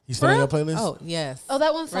playlist. He's still on your playlist? Oh, yes. Oh,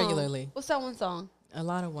 that one song. Regularly. What's that one song? A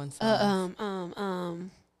lot of one songs.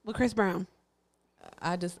 With Chris Brown.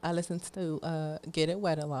 I listen to Get It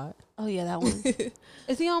Wet a lot. Oh yeah, that one.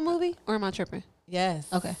 Is he on movie or am I tripping? Yes.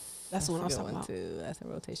 Okay, that's the one I a was good talking one about. too. That's in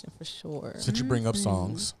rotation for sure. Since you bring up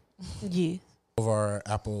songs Yeah. of our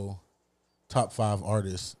Apple top 5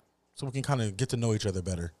 artists, so we can kind of get to know each other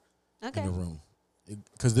better Okay. in the room.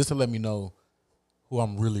 because this will let me know who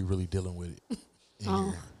I'm really, really dealing with it.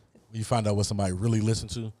 When you find out what somebody really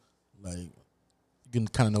listens to, like you can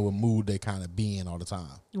kind of know what mood they kind of be in all the time.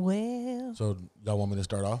 Well, So y'all want me to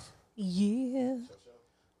start off? yeah.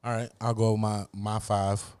 All right, I'll go with my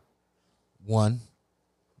 5. 1,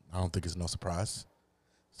 I don't think it's no surprise.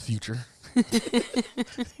 It's Future.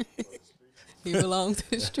 He belongs to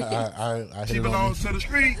the street. I hit She it on belongs me. to the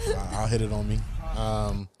street. I'll hit it on me.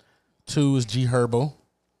 2 is G Herbo.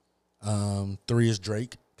 3 is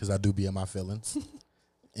Drake, because I do be in my feelings.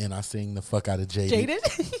 And I sing the fuck out of Jaded.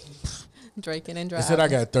 Jaded? Draking and I driving. said I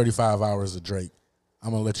got 35 hours of Drake. I'm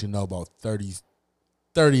going to let you know about 30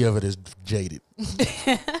 of it is Jaded.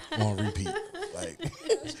 On repeat. Like,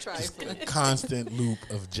 constant loop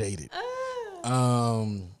of Jaded.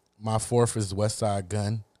 My 4th is West Side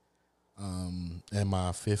Gun. And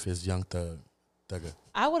my 5th is Young Thugger.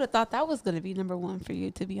 I would have thought that was going to be number 1 for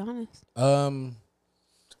you, to be honest.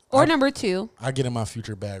 Or number 2. I get in my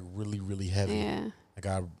Future bag really, really heavy. Yeah.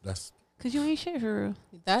 Like that's Because you ain't shit for real.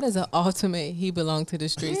 That is an ultimate he belonged to the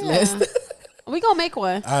streets Yeah. list. We going to make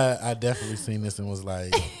one. I definitely seen this and was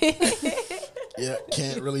like, yeah,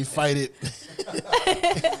 can't really fight it.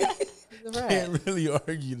 Can't really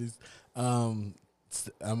argue this. I'm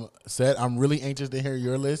really anxious to hear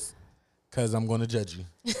your list because I'm going to judge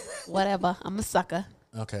you. Whatever. I'm a sucker.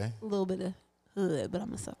 Okay. A little bit of hood, but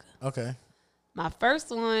I'm a sucker. Okay. My first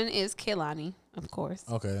one is Kehlani, of course.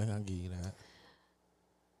 Okay. I'll give you that.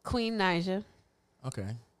 Queen Naija. Okay.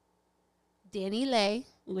 Danny Lay,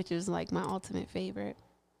 which is like my ultimate favorite.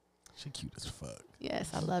 She cute as fuck. Yes,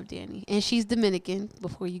 I love Danny. And she's Dominican.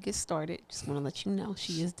 Before you get started, just want to let you know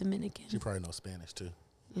she is Dominican. She probably knows Spanish too.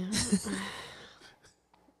 Yeah.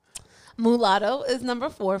 Mulatto is number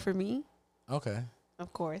 4 for me, Okay.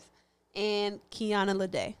 of course. And Kiana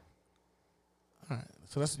Lede. All right.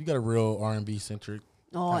 So you got a real R&B centric.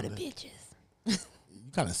 Oh, Kinda. the bitches.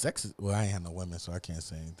 You kind of sexist. Well, I ain't had no women, so I can't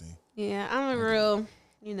say anything. Yeah, I'm a real,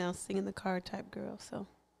 sing in the car type girl. So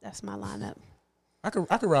that's my lineup. I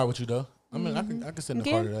could ride with you though. I mean, I could sit in the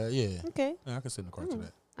car to that. Yeah. Okay. Yeah, I could sit in the car to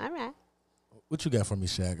that. All right. What you got for me,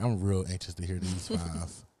 Shaq? I'm real anxious to hear these 5.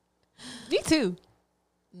 Me too.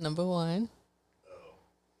 Number 1.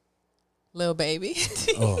 Lil Baby.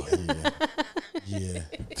 Oh yeah, yeah.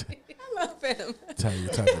 I love him. Tell you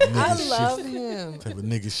type of nigga I she, love him. type of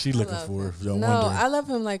nigga she looking love for. him. If y'all No, wondering. I love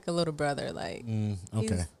him like a little brother. Like,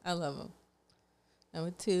 Okay. I love him.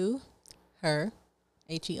 Number 2, Her.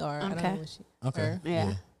 H-E-R. I don't Okay. know what she. Okay. Her.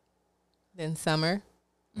 Yeah. Then Summer.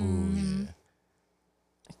 Ooh yeah.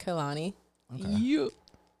 Kalani. Okay. You.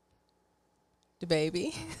 The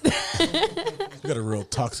Baby. You got a real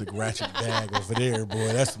toxic ratchet bag over there, boy.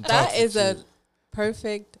 That's some That toxic is a shit.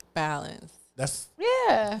 perfect balance. That's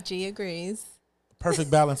Yeah. G agrees. perfect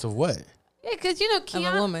balance of what? Yeah, because,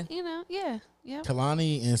 Kiana. woman. Yeah. Yeah.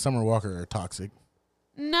 Kalani and Summer Walker are toxic.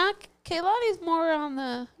 Not Kehlani's more on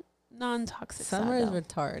the non-toxic Summer is side. though.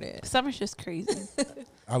 retarded. Summer's just crazy.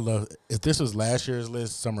 I love. If this was last year's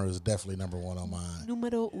list, Summer is definitely number 1 on mine.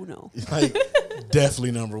 Numero uno. Like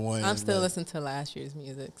definitely number 1. I'm still Like, listening to last year's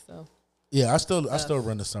music, so Yeah, I still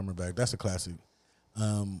run the Summer back. That's a classic.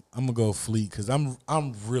 I'm gonna go Fleet because I'm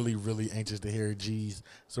really, really anxious to hear G's.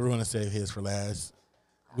 So we're gonna save his for last.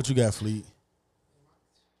 What you got, Fleet?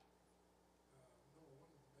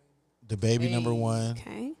 The Baby number 1.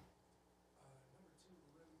 Okay.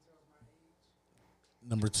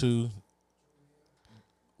 Number 2.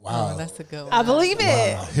 Wow. oh, that's a good one. I believe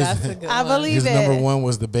it. Wow. That's a good I one. believe His it. number 1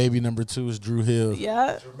 was The Baby. Number 2 is Drew Hill.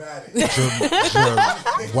 Yeah.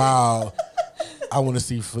 Wow. I want to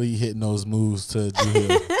see Fleet hitting those moves to Drew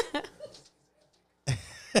Hill.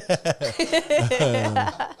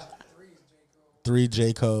 3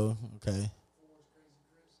 J. Cole. Okay.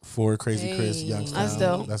 4 Crazy Chris. Hey. Youngstown. That's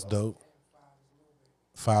dope. That's dope.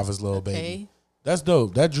 5 is Lil Baby. Okay. That's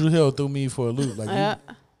dope. That Drew Hill threw me for a loop. Like Yeah.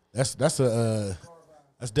 that's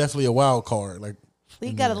definitely a wild card. Like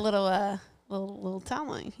He got a little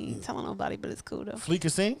talent. He ain't telling nobody, but it's cool though. Fleet can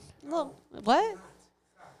sing. Little what?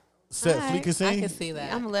 Fleet Alright. can sing. I can see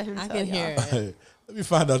that. I'm gonna let him I tell can y'all. hear it. Let me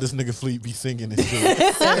find out this nigga Fleet be singing this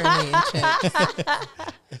shit. Serve me in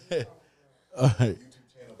check. All right.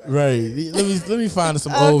 Right. Let me find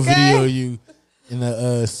some old Okay. video of you in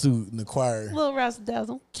a suit in the choir Little razzle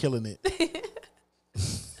dazzle. killing it.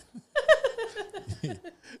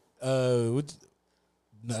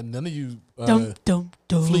 None of you Dum dum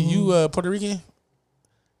dum. Fleet, you Puerto Rican?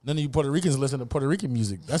 None of you Puerto Ricans listen to Puerto Rican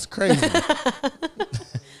music. That's crazy.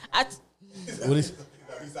 What is?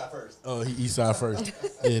 Oh, he East Side first.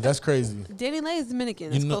 Yeah, that's crazy. Danny Lay is Dominican.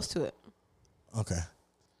 You It's know- close to it. Okay.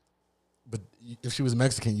 But if she was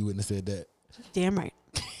Mexican, you wouldn't have said that. Damn right.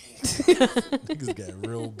 Niggas got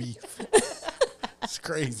real beef. It's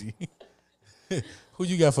crazy. Who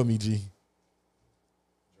you got for me, G?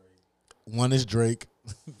 One is Drake.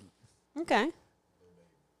 Okay.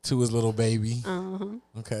 2 is Little Baby. Uh-huh.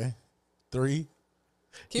 Okay. 3.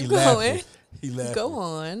 Keep He going. laughing. He laughing. Go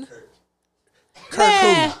on. Kirk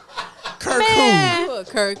who? Kirk who? You a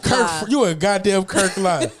Kirk. Kirk, you a goddamn Kirk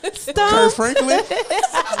live. Stop. Kirk Franklin?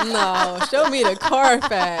 No, show me the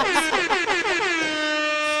Carfax.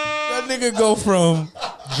 That nigga go from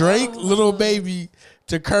Drake, Little Baby,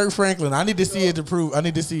 to Kirk Franklin. I need to see it to prove. I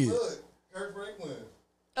need to see it. Kirk Franklin.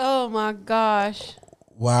 Oh my gosh.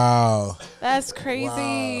 Wow. That's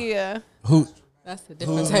crazy. Who? That's a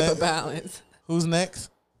different Who's type next? of balance. Who's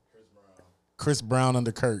next? Chris Brown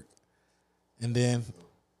under Kirk. And then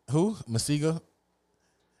who? Masego?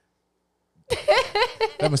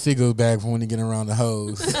 That Masego bag for when you get around the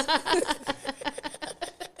hose.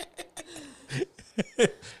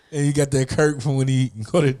 And you got that Kirk from when he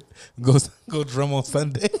go drum on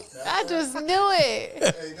Sunday. I just knew it.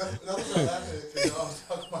 Hey, that's what happened. I was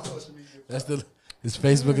talking about social media. That's his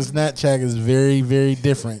Facebook and Snapchat is very, very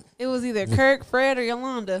different. It was either Kirk, Fred, or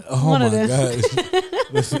Yolanda. Oh One my of them. gosh.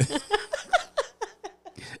 Listen.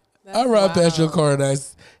 I ride past your car and I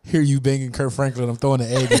hear you banging Kirk Franklin. I'm throwing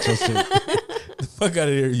an egg at your shit. The fuck out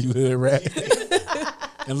of here, you hood rat.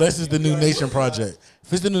 Unless it's the New Nation Project.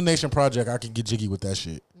 If it's the New Nation Project, I can get jiggy with that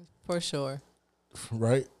shit. For sure.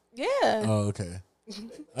 Right? Yeah. Oh, okay.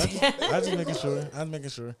 I just making sure. I was making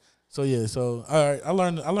sure. So yeah, so all right. I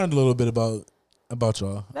learned a little bit about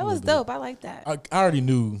y'all. That was dope. I like that. I already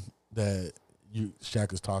knew that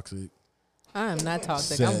Shaq is toxic. I am not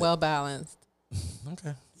toxic. Sad. I'm well balanced.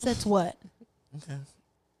 Okay. That's what? Okay.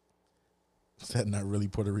 Is that not really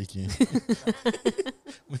Puerto Rican?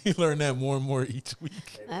 We learn that more and more each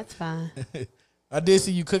week. That's fine. I did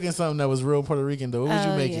see you cooking something that was real Puerto Rican though. What was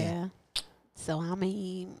you making? Yeah. So I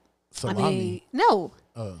made Salami. no.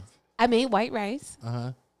 Oh. I made white rice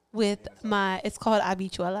Uh-huh. with it's called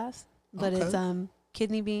habichuelas, but it's Okay.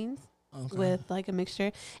 kidney beans Okay. with like a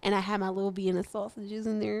mixture, and I had my little Vienna sausages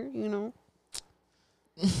in there. You know.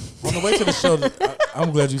 On the way to the show,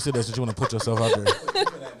 I'm glad you said that since you want to put yourself out there.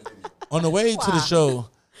 On the way to the show,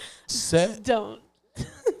 Seth Don't.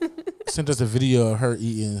 sent us a video of her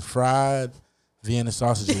eating fried Vienna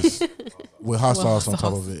sausages with hot sauce on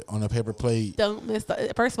top of it on a paper plate. Don't miss.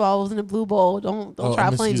 First of all, it was in a blue bowl. Don't try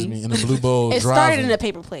playing excuse me. me, in a blue bowl. It driving. started in a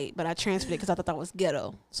paper plate, but I transferred it because I thought that was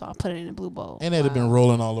ghetto, so I put it in a blue bowl. And it'd have been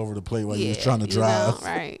rolling all over the plate while you was trying to drive. know,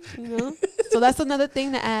 right? You know, so that's another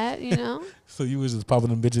thing to add. You know, So you was just popping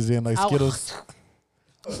them bitches in like I- Skittles.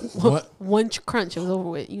 What? one crunch, it was over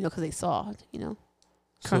with. You know, because they soft. You know,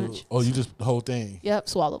 crunch. So, oh, you just the whole thing. Yep,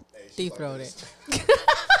 swallowed. Deep throated.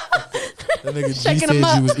 That nigga G Shaking said 'em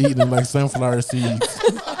up. you was eating them like sunflower seeds.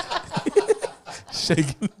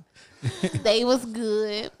 Shaking. They was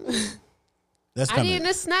good. That's I kind needed of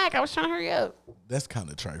a snack. I was trying to hurry up. that's kind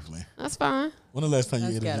of trifling. That's fine. When the last time you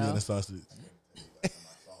That's ate a ghetto. Vienna sausage?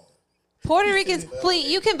 Puerto Ricans,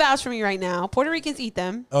 please, you can vouch for me right now. Puerto Ricans eat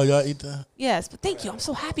them. Oh, y'all eat that? Yes, but thank you. I'm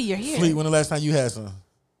so happy you're here. Fleet, when the last time you had some?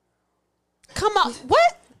 Come on.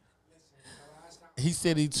 What? He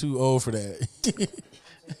said he too old for that.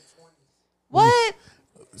 What?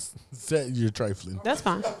 You're trifling. That's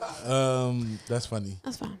fine. That's funny.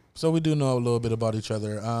 That's fine. So we do know a little bit about each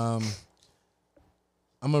other. I'm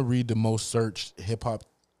gonna read the most searched hip hop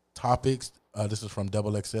topics. This is from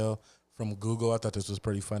Double XL from Google. I thought this was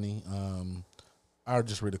pretty funny. I'll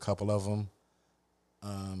just read a couple of them.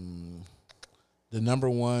 The number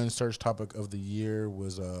one search topic of the year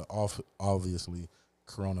was obviously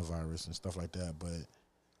coronavirus and stuff like that. But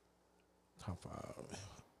top 5.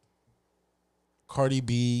 Cardi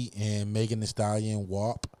B and Megan Thee Stallion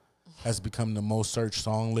WAP has become the most searched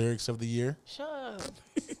song lyrics of the year. Shut up.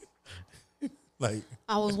 Like,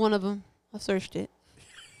 I was one of them. I searched it.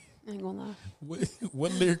 I ain't gonna lie.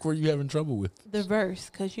 what lyric were you having trouble with? The verse,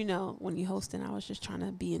 because you know, when you hosting, I was just trying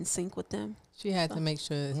to be in sync with them. She had to make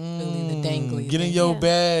sure it's really the dangly. Get in thing. your Yeah.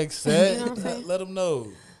 bag, set. You know what I'm saying? Let them know.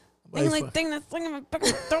 Thing Like, like thing that's thing in my back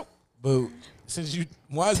of my throat. but since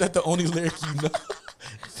why is that the only lyric you know?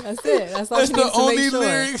 That's it. That's all That's she needs the to only make sure.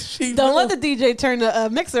 lyric she Don't know. let the DJ turn the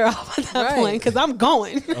mixer off at that Right. point, because I'm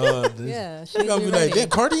going. Yeah, She gonna be like, ready. "That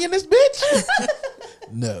Cardi in this bitch?"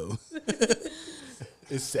 No,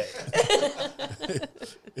 it's set.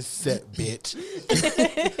 It's set, bitch.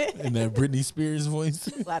 In that Britney Spears voice.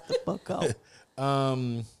 Slap the fuck up.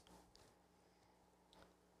 Let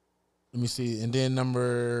me see. And then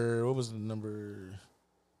what was the number?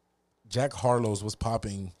 Jack Harlow's Was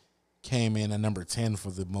Popping came in at number 10 for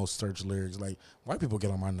the most searched lyrics. Like, white people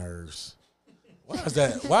get on my nerves. Why is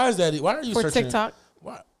that? Why is that? Why are you For searching? TikTok.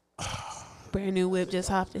 Why? Brand new whip just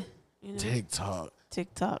hopped in. You know? TikTok.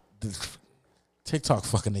 TikTok. TikTok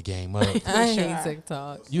fucking the game up. I hate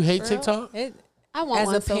TikTok. You hate TikTok? I want As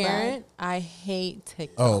one a so bad. parent, I hate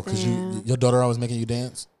TikTok. Oh, because your daughter always making you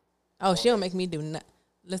dance? Oh, she don't make me do nothing.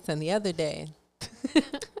 Listen, the other day,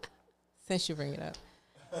 since you bring it up,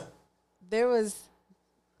 there was,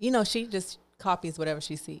 she just copies whatever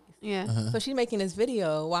she sees. Yeah. Uh-huh. So she making this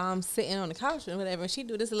video while I'm sitting on the couch or whatever, and she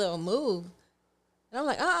do this little move. And I'm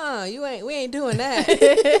like, we ain't doing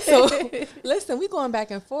that. So listen, we going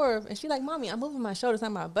back and forth. And she like, Mommy, I'm moving my shoulders,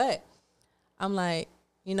 not my butt. I'm like,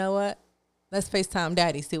 you know what? Let's FaceTime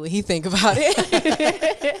Daddy, see what he think about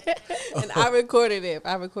it. And I recorded it.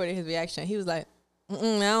 I recorded his reaction. He was like, I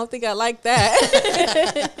don't think I like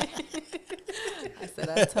that. I said,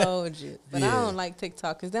 I told you. But I don't like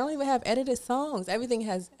TikTok because they don't even have edited songs. Everything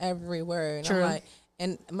has every word. True. I'm like,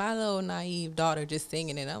 and my little naive daughter just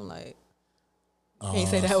singing it. I'm like, can't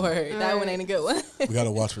say that word. That one ain't a good one. We got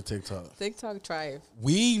to watch for TikTok. TikTok, try it.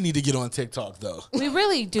 We need to get on TikTok, though. We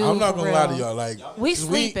really do. I'm not for going to lie to real. y'all. Like, We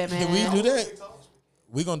sleeping, man. Can we do that?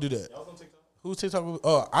 We going to do that. Who's TikTok?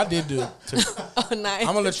 Oh, I did do it. Oh, nice.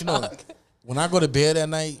 I'm going to let you know. When I go to bed at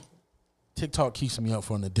night, TikTok keeps me up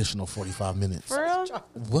for an additional 45 minutes. For real?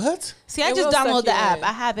 What? See, I It just will suck download the you app. in.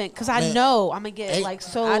 I haven't because I Man, know I'm gonna get ain't- like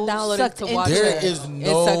so I downloaded sucked to into watch There it. it. is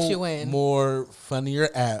sucks you no in. more funnier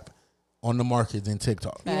app on the market than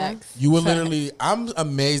TikTok. Yeah. Facts. You will literally. I'm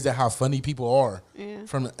amazed at how funny people are. Yeah.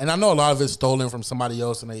 And I know a lot of it's stolen from somebody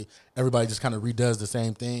else, and everybody just kind of redoes the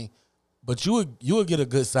same thing. But you would get a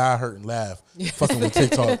good side hurt and laugh fucking with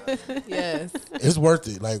TikTok. Yes. It's worth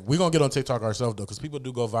it. Like, we're gonna get on TikTok ourselves though, because people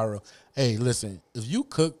do go viral. Hey, listen, if you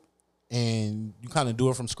cook and you kind of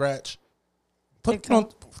do it from scratch, put on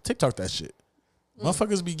TikTok that shit.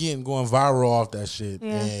 Motherfuckers be going viral off that shit,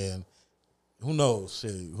 Yeah. and who knows?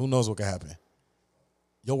 Shit, who knows what could happen?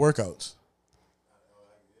 Your workouts.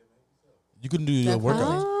 You can do your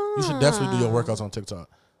workouts. You should definitely do your workouts on TikTok.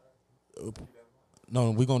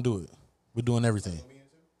 No, we're gonna do it. We're doing everything.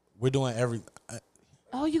 We're doing every.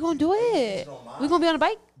 Oh, you gonna do it? We gonna be on a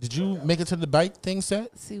bike? Did you make it to the bike thing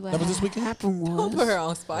set? See what That was this weekend? happened Don't put was. her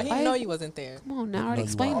on spot. He didn't know you wasn't there. Come on now, I already you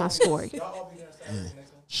explained are. my story.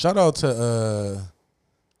 Shout out to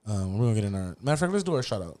we're gonna get in our matter of fact, let's do our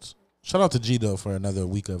shout outs. Shout out to G though for another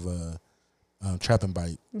week of Trap and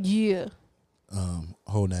Bite, Yeah.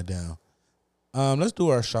 holding that down. Let's do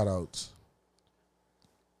our shout outs.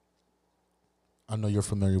 I know you're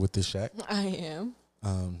familiar with this, Shaq. I am.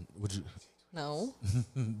 Would you No.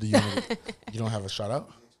 do you don't have a shout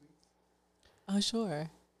out? Oh, sure.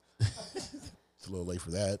 It's a little late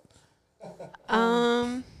for that.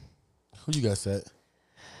 Who you got set?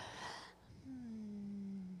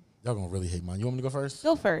 Y'all gonna really hate mine. You want me to go first?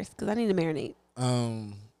 Go first, because I need to marinate.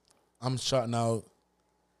 I'm shouting out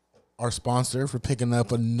our sponsor for picking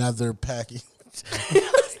up another package.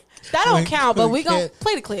 That don't count, but we we gonna can't-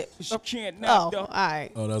 play the clip. Oh, all right.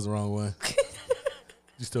 Oh, that was the wrong one.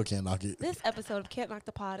 You still can't knock it. This episode of Can't Knock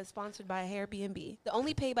the Pod is sponsored by Airbnb, the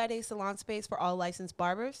only pay-by-day salon space for all licensed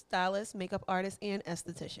barbers, stylists, makeup artists, and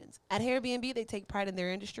estheticians. At Airbnb, they take pride in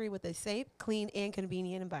their industry with a safe, clean, and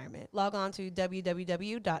convenient environment. Log on to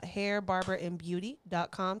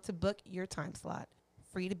www.hairbarberandbeauty.com to book your time slot.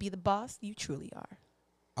 Free to be the boss you truly are.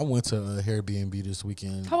 I went to Airbnb this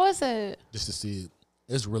weekend How was it? just to see it.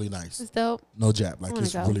 It's really nice. It's dope. No jab. Like, wanna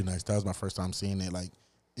it's go. really nice. That was my first time seeing it, like,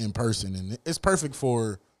 in person. And it's perfect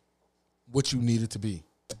for what you need it to be.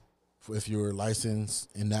 If you're licensed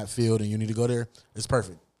in that field and you need to go there, it's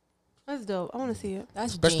perfect. That's dope. I want to see it.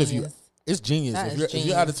 That's Especially genius. if it's genius. That If is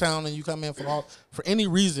you're out of genius. town and you come in for any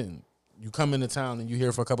reason, you come into town and you're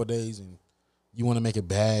here for a couple of days and you want to make a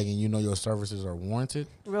bag and you know your services are warranted,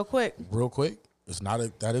 Real quick. real quick. It's not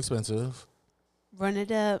that expensive. Run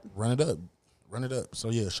it up. Run it up. So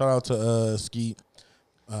yeah, shout out to Skeet,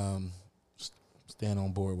 staying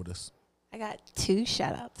on board with us. I got 2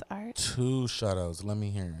 shout-outs, Art. 2 shout outs. Let me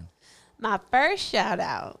hear him. My first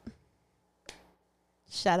shout-out.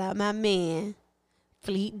 Shout out my man,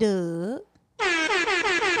 Fleet Dub.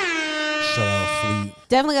 Shout out Fleet.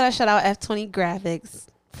 Definitely got to shout out F20 Graphics.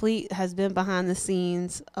 Fleet has been behind the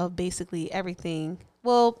scenes of basically everything.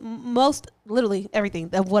 Well, literally everything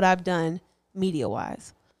of what I've done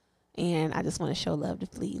media-wise. And I just want to show love to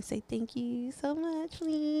Fleet and say thank you so much,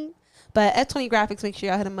 Fleet. But F20 Graphics, make sure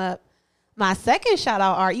y'all hit them up. My second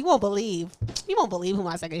shout-out, Art, you won't believe who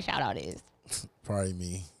my second shout-out is. Probably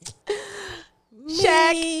me.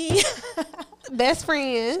 Shaq. Best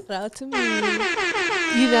friend. Shout out to me.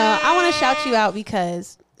 You know, I want to shout you out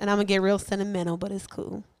because, and I'm going to get real sentimental, but it's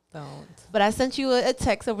cool. Don't. But I sent you a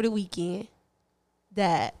text over the weekend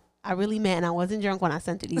that I really meant, and I wasn't drunk when I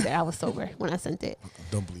sent it either. I was sober when I sent it.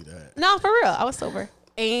 Don't believe that. No, for real. I was sober.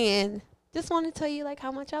 And just want to tell you like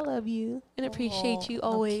how much I love you and appreciate you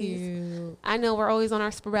always. Cute. I know we're always on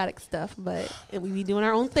our sporadic stuff, but and we be doing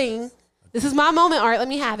our own thing. This is my moment, Art. Let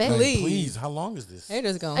me have it. Hey, Please. please. How long is this?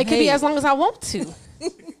 Haters gonna It could be hate. as long as I want to.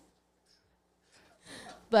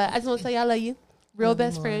 But I just want to tell you I love you. Real Love you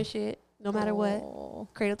best more. friend shit. No matter what. Aw.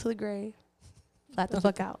 Cradle to the grave. Flat the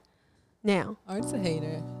fuck out. Now. Art's a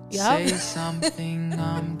hater. Yup. Something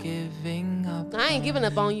I'm giving up. I ain't giving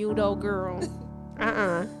up on you though, girl.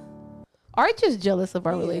 Art just jealous of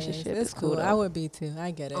our Yes, relationship. It's It's cool. though. I would be too.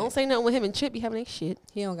 I get I it. don't say nothing with him and Chip be having their shit.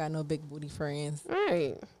 He don't got no big booty friends.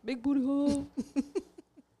 Right. Big booty hole.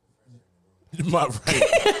 My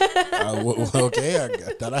right. Okay, I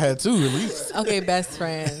thought I had two at least. Okay, best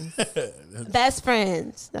friends. Best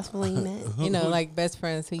friends. That's what we meant. You know, like best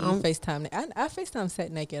friends who you Um, FaceTime. I FaceTime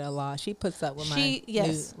Set Naked a lot. She puts up with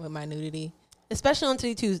Yes. with my nudity. Especially on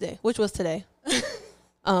Today Tuesday, which was today.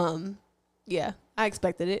 Yeah, I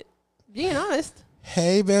expected it. Being honest.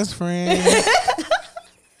 Hey, best friend.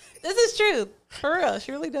 This is true. For real.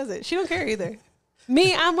 She really does it. She don't care either.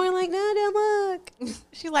 Me, I'm more like, no, don't look.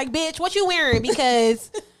 She's like, bitch, what you wearing?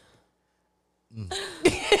 Because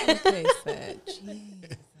Okay, Set.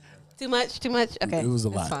 Jeez. too much. Okay. It was a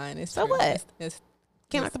It's lot. fine. It's So true. what? It's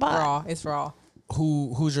Can't it's knock the pot. raw. It's raw.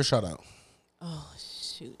 Who's your shout out? Oh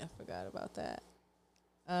shoot, I forgot about that.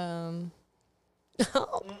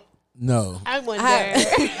 No, I wonder.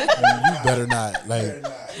 you better not. Like,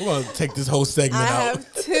 we're gonna take this whole segment I out.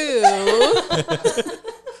 have two.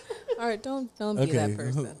 All right, don't be Okay, that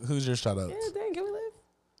person. who's your shout out? Yeah, dang, can we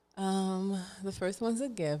live? The first one's a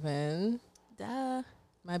given. Duh.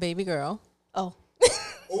 My baby girl. Oh.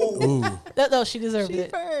 Ooh, No, she deserved She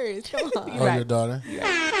it. first. Come on. oh, your daughter.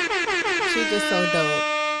 She's just so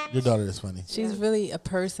dope. Your daughter is funny. She's really a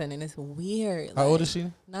person, and it's weird. How old is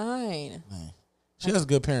she? 9. She has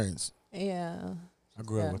good parents. Yeah. I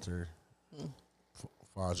grew Yeah. up with her.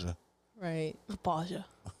 Faja. Right. Baja.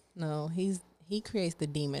 No, he creates the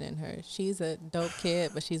demon in her. She's a dope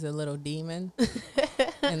kid, but she's a little demon,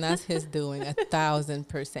 and that's his doing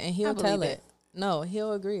 1,000%. And he'll tell believe it. No,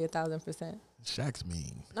 he'll agree 1,000%. Shaq's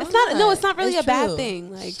mean. No, It's not. No, it's not really It's a bad true.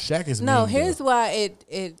 thing. Like, Shaq is No, mean. here's though. why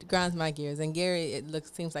it grinds my gears. And Gary,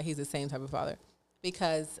 seems like he's the same type of father,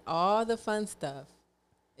 because all the fun stuff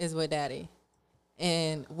is with Daddy,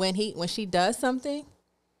 and when she does something,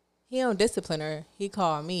 he don't discipline her. He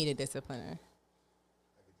called me to discipline her.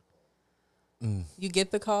 You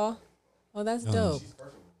get the call? Oh, that's dope.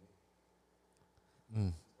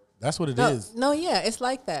 That's what it is. No, yeah, it's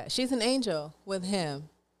like that. She's an angel with him.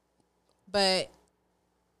 But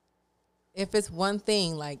if it's one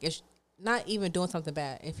thing, like it's not even doing something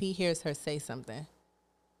bad, if he hears her say something,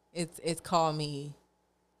 it's call me,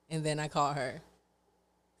 and then I call her.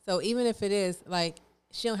 So even if it is like,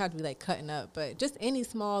 she don't have to be like cutting up, but just any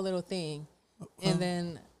small little thing, and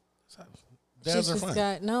then Dads she's are just fun.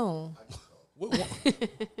 got no. What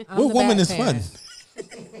I'm what the woman bad is fun?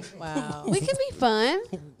 parent. Wow. we can be fun.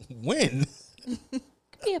 When?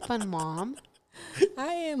 Be a fun mom. I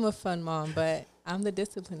am a fun mom, but I'm the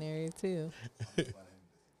disciplinary too.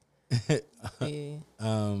 Yeah.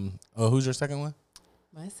 Oh, who's your second one?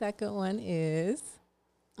 My second one is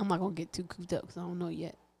I'm not gonna get too cooped up because I don't know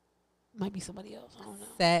yet. Might be somebody else. I don't know.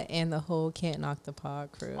 Set and the whole Can't Knock the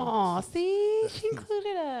Pod crew. Oh, see, she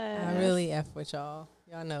included us. I really F with y'all.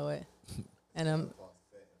 Y'all know it. And I'm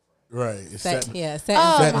Right. It's set, Set, yeah, set.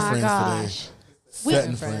 Oh Set and my Friends gosh. today. We- Set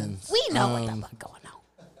and Friends. Friends. We know what the fuck going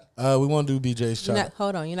on. We want to do BJ's You're shot. not,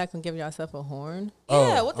 hold on, you're not gonna give yourself a horn? Oh,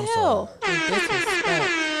 Yeah, what the I'm hell? sorry. With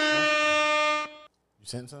disrespect. You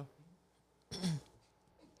sent some?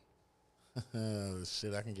 Oh,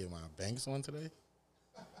 shit, I can get my Banks one today.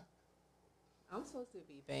 I'm supposed to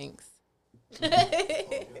be Banks.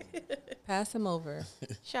 Pass him over.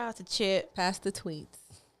 Shout out to Chip. Pass the tweets.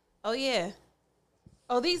 Oh yeah.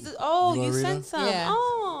 Oh these. Oh, You you, wanna read sent them? some. Yeah.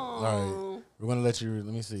 Oh. All right. We're going to let you,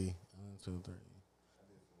 let me see. 1, 2, 3.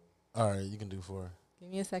 All right, you can do 4. Give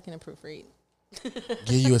me a second to proofread.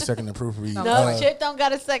 Give you a second to proofread. No, Chip don't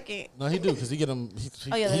got a second. No, he do, because he get them.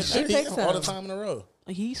 Oh, yeah, he that's shit right. he Take all the some. time in a row.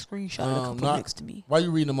 He screenshotted a couple not- next to me. While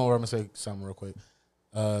you reading them over, I'm going to say something real quick.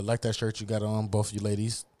 Like that shirt you got on, both of you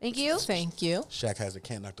ladies. Thank you. Thank you. Shaq has a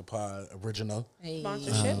Can't Knock the Pod original. Hey.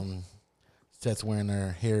 Sponsorship. Set's wearing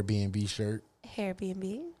her Airbnb shirt.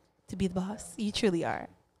 Airbnb. To be the boss. You truly are.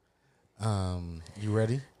 You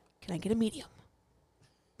ready? Can I get a medium?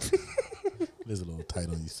 It is a little tight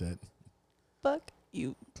on you, Set. Fuck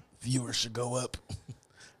you. Viewers should go up.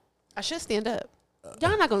 I should stand up.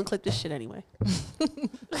 Y'all not gonna clip this shit anyway.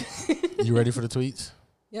 You ready for the tweets?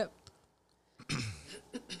 Yep.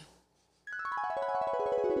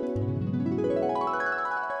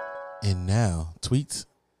 And now, tweets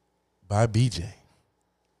by BJ.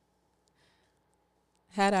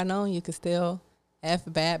 Had I known you could still F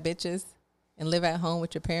bad bitches and live at home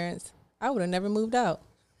with your parents, I would have never moved out.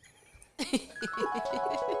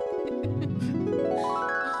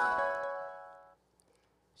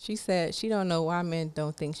 She said she don't know why men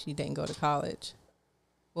don't think she didn't go to college.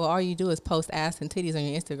 Well, all you do is post ass and titties on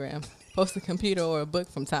your Instagram. Post a computer or a book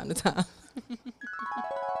from time to time.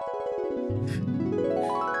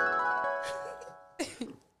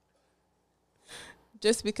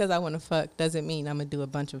 Just because I want to fuck doesn't mean I'm going to do a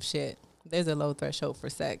bunch of shit. There's a low threshold for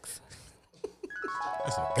sex.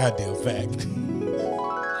 That's a goddamn fact.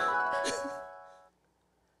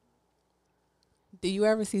 Do you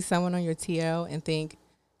ever see someone on your TL and think,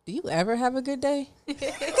 do you ever have a good day?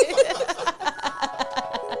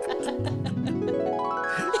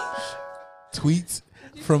 Tweets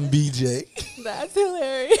from BJ. That's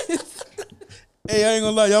hilarious. Hey, I ain't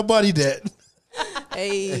gonna lie, y'all bodied that.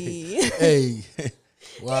 Hey. Hey.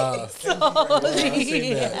 Wow. Wow, I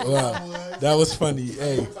seen that. Wow. That was funny.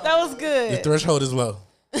 Hey. That was good. The threshold is low.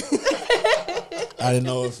 I didn't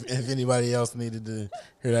know if anybody else needed to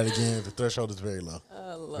hear that again. The threshold is very low.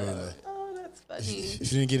 Oh, Lord. Oh, that's funny.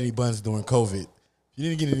 If you didn't get any buns during COVID, if you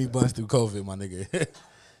didn't get any buns through COVID, my nigga,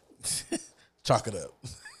 chalk it up.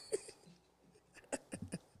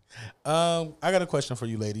 I got a question for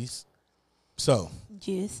you ladies. So,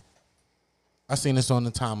 Yes. I seen this on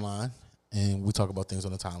the timeline, and we talk about things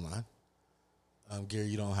on the timeline. Gary,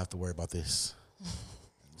 you don't have to worry about this.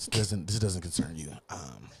 This doesn't concern you.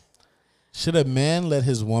 Should a man let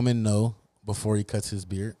his woman know before he cuts his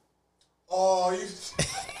beard? Oh, you.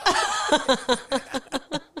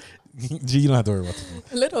 G, you don't have to worry about this one.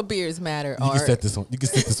 Little beards matter. You can set this one. You can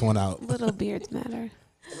set this one out. Little beards matter.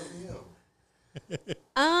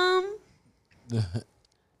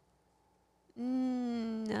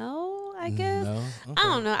 No, I guess. No? I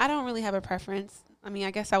don't know. I don't really have a preference. I mean,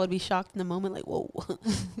 I guess I would be shocked in the moment, like, whoa,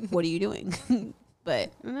 what are you doing?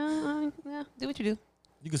 But no, yeah, do what you do.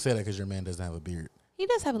 You can say that because your man doesn't have a beard. He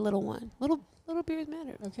does have a little one. Little beards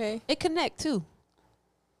matter. Okay. It connect too.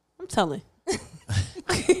 I'm telling.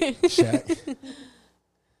 Shaq?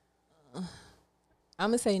 I'm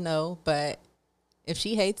going to say no, but if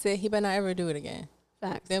she hates it, he better not ever do it again.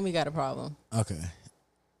 Facts. Then we got a problem. Okay.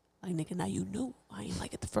 Like, nigga, now you knew. I ain't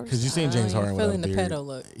like it the first Because you time. seen James Harden without a feeling the beard. pedo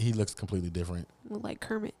look. He looks completely different. Look like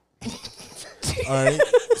Kermit. All right.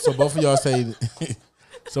 So both of y'all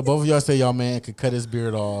say y'all man could cut his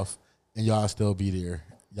beard off and y'all still be there.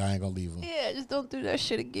 Y'all ain't gonna leave him. Yeah, just don't do that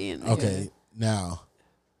shit again. Okay. Now,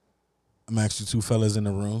 I'm asking you two fellas in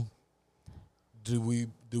the room. Do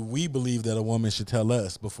we believe that a woman should tell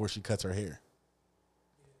us before she cuts her hair?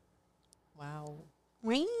 Wow.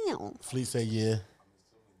 Wow. Fleet say yeah.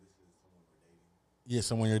 Yeah,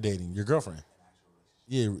 someone you're dating. Your girlfriend.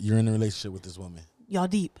 Yeah, you're in a relationship with this woman. Y'all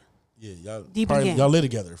deep. Yeah, y'all Deep probably, again. y'all live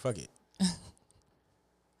together. Fuck it.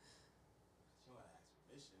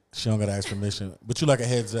 She don't gotta ask permission. But you like a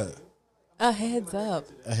heads up. A heads up.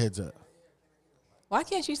 A heads up. Why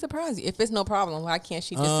can't she surprise you? If it's no problem, why can't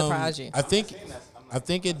she just surprise you? I think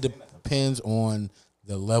it depends on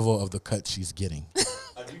the level of the cut she's getting.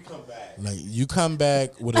 Like you come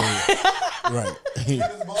back with a right.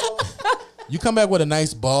 You come back with a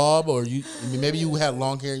nice bob, or maybe you had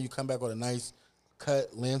long hair. You come back with a nice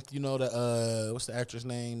cut length. You know the what's the actress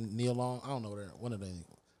name? Nia Long. I don't know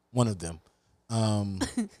one of them.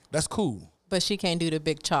 That's cool. But she can't do the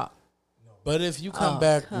big chop. But if you come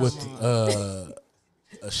back with a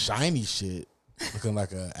shiny shit, looking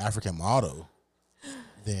like an African model,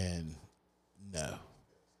 then no.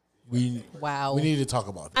 We need to talk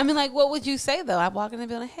about that. I mean, like, what would you say though? I walk in and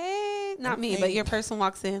be like, "Hey, not me, but your person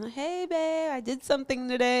walks in, hey, babe, I did something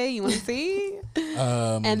today. You want to see?"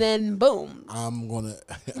 And then boom. I'm gonna.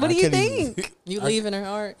 What do you think? You leaving her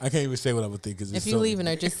heart? I can't even say what I would think because If you leaving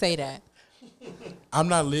her, just say that. I'm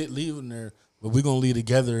not leaving her, but we're gonna leave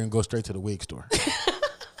together and go straight to the wig store.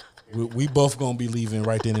 we both gonna be leaving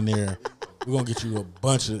right then and there. We're gonna get you a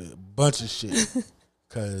bunch of shit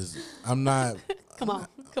because I'm not.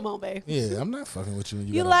 Come on, babe. Yeah, I'm not fucking with you. When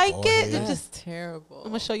You got a like bald it? head. It's That's terrible.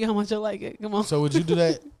 I'm gonna show you how much I like it. Come on. So would you do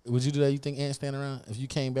that? You think Ant stand around if you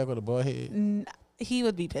came back with a bald head? He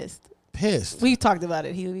would be pissed. Pissed. We talked about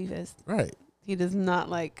it. He would be pissed. Right. He does not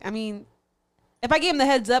like. I mean, if I gave him the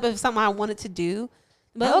heads up, if something I wanted to do,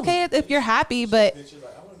 but okay, if you're happy, but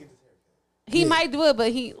he might do it.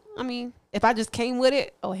 But I mean, if I just came with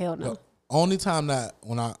it, oh hell no. The only time that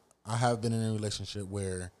when I have been in a relationship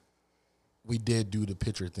where we did do the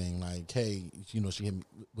picture thing. Like, hey, you know, she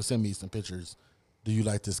would send me some pictures. Do you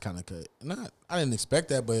like this kind of cut? And I didn't expect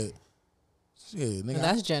that, but shit, nigga,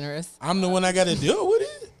 That's generous. I'm the one I got to deal with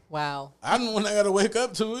it. Wow. I'm the one I got to wake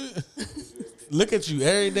up to it. Look at you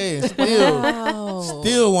every day and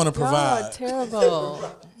still want to provide. Y'all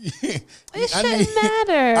terrible. It shouldn't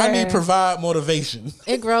matter. I need provide motivation.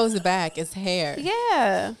 It grows back. It's hair.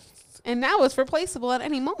 Yeah. And now it's replaceable at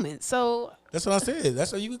any moment. So That's what I said.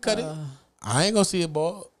 That's how you can cut it. I ain't gonna see it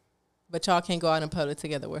bald But y'all can't go out in public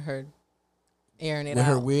together with her airing it with out.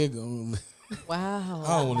 her wig on. Wow.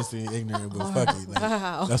 I don't want to see it ignorant, but fuck it. Like,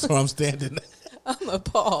 Wow. that's where I'm standing. I'm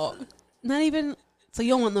appalled. not even. So you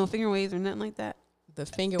don't want no finger waves or nothing like that. The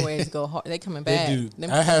finger waves go hard. They coming They back. do. Them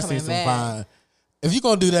I have coming seen some back. fine. If you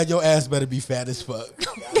gonna do that, your ass better be fat as fuck.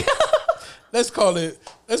 Let's call it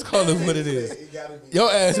what it is.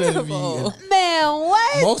 Your ass better be. Terrible. Man,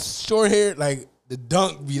 what? Most short hair, like the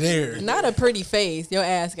dunk, be there. Not a pretty face. Your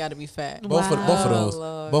ass got to be fat. Both of those.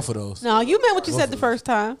 Lord. Both of those. No, you meant what you said the first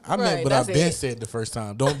time. I meant, Right, but I've that's been it. said the first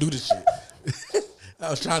time. Don't do the shit. I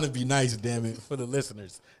was trying to be nice, damn it, for the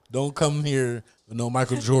listeners. Don't come here with no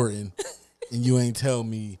Michael Jordan, and you ain't tell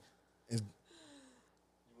me.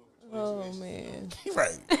 Oh man.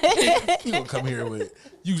 Right. You gonna come here with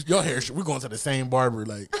your hair. We're going to the same barber.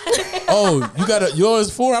 Like, oh, you got yours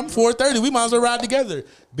 4. I'm 4:30. We might as well ride together,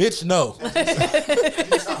 bitch. No,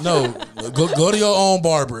 no. Go to your own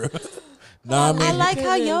barber. Nah, I'm I in. like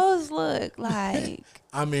how yours look like.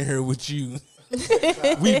 I'm in here with you.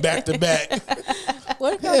 We back to back.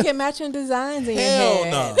 What if y'all get matching designs in your Hell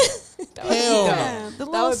hair? no. That would be Hell dope. no. Yeah, the That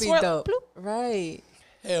little would be swirl- dope. bloop. Right.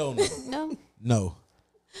 Hell no. No. No.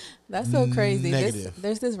 That's so crazy. Negative.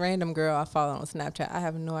 There's this random girl I follow on Snapchat. I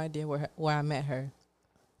have no idea where I met her,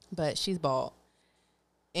 but she's bald.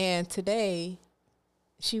 And today,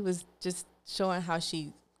 she was just showing how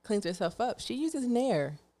she cleans herself up. She uses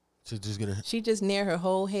Nair. To just get her. She just Nair her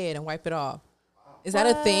whole head and wipe it off. Is that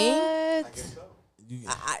a thing?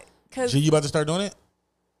 What? Cause G, you about to start doing it?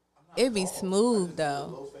 it'd be smooth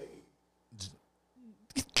though.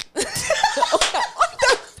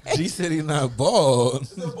 G said he's not bald.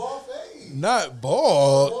 Not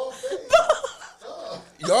bald.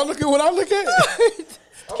 Y'all look at what I look at.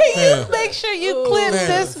 Can you make sure you clip Fam.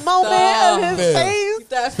 this moment of his Fam. face?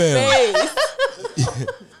 That Fam. face.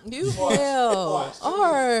 You hell.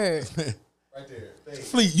 Art. Right there.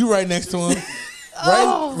 Fleet, you right next to him.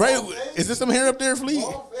 Right. Is there some hair up there, Fleet?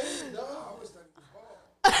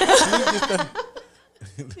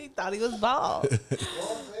 He thought he was bald.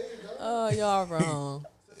 Oh, y'all wrong.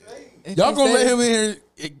 If Y'all he gonna let said- him in here?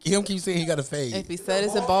 Him keep saying he got a fade. If he said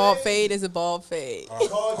it's a bald fade, it's a bald fade.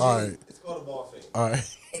 All right. It's called a ball fade. All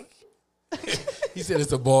right. He said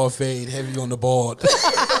it's a bald fade, heavy on the bald.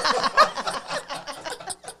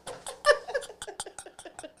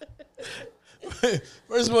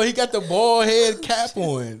 First of all, he got the bald head cap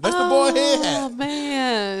on. That's the bald head Oh hat.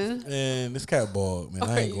 man. Man, this cat bald, man.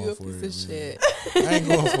 I Are ain't you going a for piece it. of Man. shit? I ain't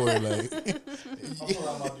going for it. Like I'm pulling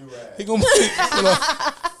out my do-rag. he gonna.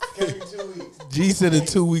 Give me 2 weeks. G said in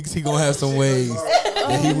 2 weeks he gonna have some waves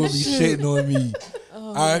and he will be shitting on me.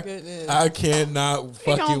 Oh my goodness. I cannot He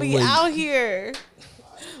fucking gonna be wait. out here.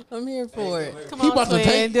 I'm here for it. Come He on, about to twin,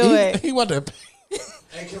 pay. do it. He about to.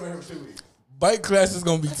 Ain't coming here for 2 weeks. Bike class is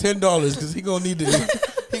gonna be $10 because he gonna need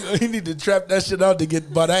to. He need to trap that shit out to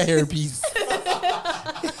get by that hair piece.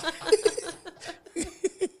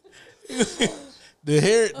 The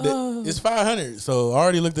hair it's $500, so I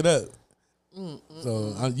already looked it up.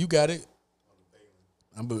 So you got it.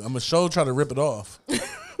 I'm gonna show try to rip it off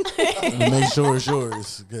and make sure it's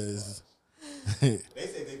yours because They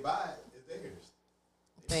say they buy it.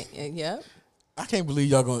 It's theirs. Yep. I can't believe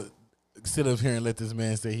y'all gonna sit up here and let this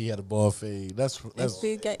man say he had a bald fade. That's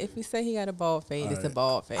If we say he got a bald fade, it's a right.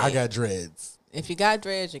 bald fade. I got dreads. If you got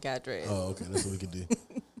dreads, you got dreads. Oh, okay, that's what we can do.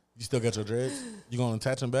 You still got your dreads? You gonna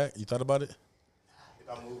attach them back? You thought about it? If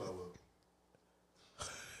I move, I will.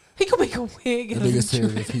 He gonna make a wig. The out of nigga the said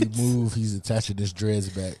if he dreads. move, he's attaching his dreads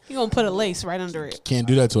back. He gonna put a lace right under it. Can't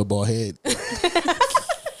do that to a bald head.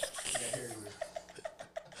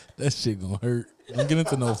 That shit gonna hurt. Don't get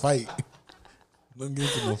into no fight. Don't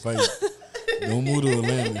get into no fight. Don't move to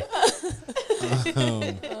Atlanta.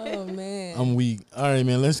 Oh man. I'm weak. All right,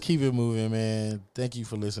 man. Let's keep it moving, man. Thank you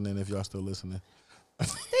for listening. If y'all still listening.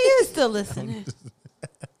 He is still listening.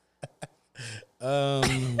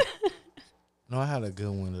 No, I had a good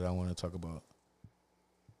one that I want to talk about.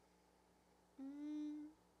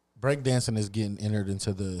 Breakdancing is getting entered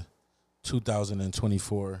into the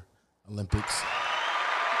 2024 Olympics.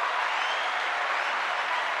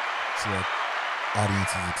 So audience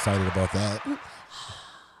is excited about that.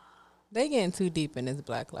 They getting too deep in this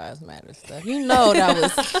Black Lives Matter stuff. You know that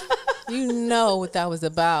was. You know what that was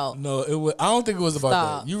about. No, it was. I don't think it was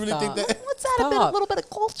about that. You really think that? What's that? A little bit of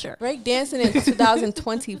culture. Break dancing in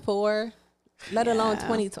 2024, let alone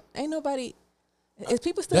 2020. Ain't nobody. Is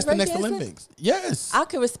people still? That's the next breakdancing? Olympics. Yes. I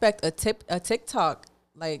could respect a TikTok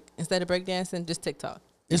like instead of breakdancing, just TikTok.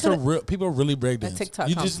 It's a real people really breakdance. TikTok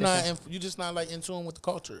You just not competition. you just not like in tune with the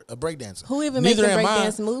culture of breakdancing. Who even makes Neither am I,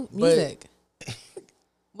 breakdance music?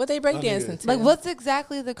 What they breakdancing to? Like, what's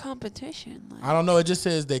exactly the competition? Like, I don't know. It just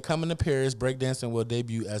says they coming to Paris. Breakdancing will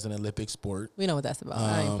debut as an Olympic sport. We know what that's about.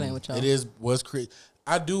 I ain't playing with y'all. It was created.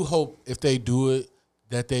 I do hope if they do it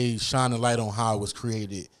that they shine a light on how it was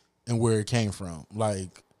created and where it came from,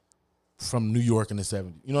 like from New York in the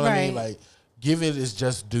 70s. You know what I mean? Like, give it its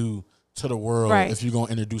just due to the world if you're gonna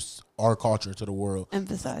introduce our culture to the world.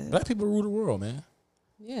 Emphasize it. Black people rule the world, man.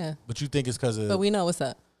 Yeah, but you think it's because of? But we know what's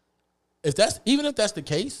up. If that's the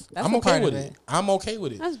case, That's I'm a okay part with of it. it. I'm okay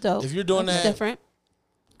with it. That's dope. If you're doing That's that different,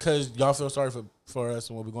 because y'all feel sorry for us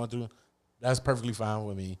and what we're going through, that's perfectly fine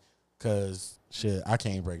with me. Because shit, I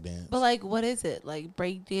can't break dance. but like, what is it like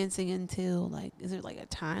break dancing until like? Is there like a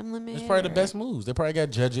time limit? It's probably the best moves. They probably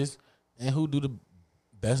got judges and who do the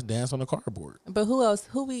best dance on the cardboard. But who else?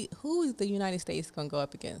 Who is the United States gonna go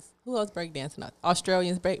up against? Who else break dancing?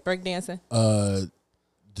 Australians break dancing.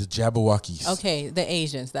 The Jabberwockies. Okay, the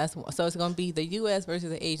Asians. So it's gonna be the U.S. versus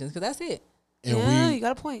the Asians because that's it. And yeah, you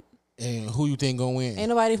got a point. And who you think gonna win? Ain't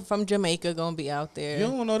nobody from Jamaica gonna be out there. You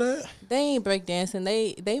don't know that? They ain't break dancing.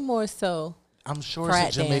 They more so. I'm sure frat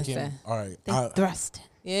it's a Jamaican. dancing. All right, They thrusting.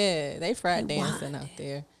 Yeah, they frat They dancing wilding. out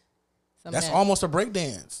there. That's almost a break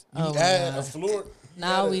dance. You Oh, add my a floor.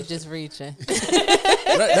 Now we just reaching.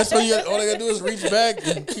 Right, that's what all they gotta do is reach back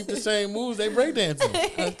and keep the same moves. They break dancing.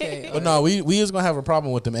 Okay, But no, we is gonna have a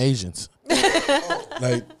problem with them Asians.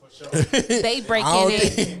 Like They breaking I don't it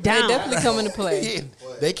think- down. They definitely come into play.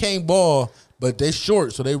 they can't ball, but they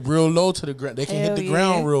short, so they real low to the ground. They can hit Hell the yeah.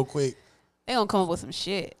 ground real quick. They gonna come up with some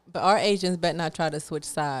shit. But our Asians better not try to switch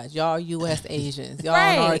sides. Y'all U.S. Asians. Y'all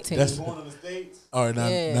Right. on our team. That's- Going to the States. All right, now,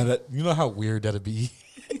 Yeah. now that you know how weird that'd be.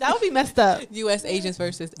 That would be messed up. U.S. Asians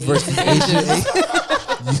versus Versus Asian Asian.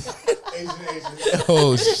 Asian.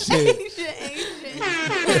 Oh shit.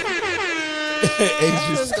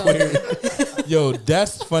 Asian squared. Yo,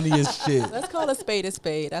 that's funny as shit. Let's call a spade a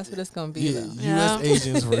spade. That's what it's gonna be. Yeah, Though. Yeah. U.S.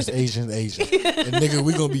 Asians versus Asian. And nigga,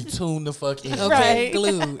 we gonna be tuned the fuck in. Okay, Right.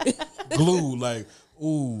 glued. Glue, like,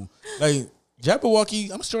 ooh. Like,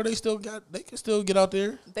 Jabberwocky, I'm sure they can still get out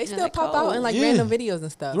there. They still they pop cold. out in like Yeah. random videos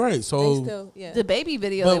and stuff. Right, They so still, yeah. The baby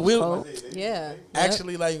video. But That was we'll- cold. Yeah.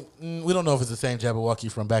 actually, like, we don't know if it's the same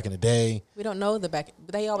Jabberwocky from back in the day. We don't know the back.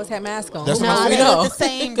 They always had masks on. That's what Nah, I'm they saying. look the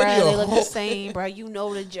same, bro. They Yo. look the same, bro. You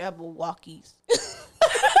know the Jabberwockies.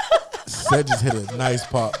 That just hit a nice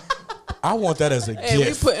pop. I want that as a Hey, we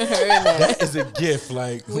gift. putting her in that. That is a gift.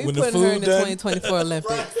 Like, We when the putting her in food the done, 2024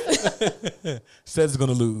 Olympics. Sed's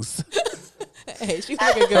gonna lose. Hey, she's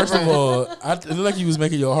making a good First run. of all, it looked like you was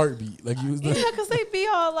making your heart beat. Like you was Yeah, because they be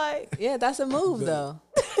all like, Yeah, that's a move though.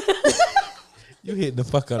 you hitting the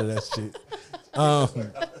fuck out of that shit.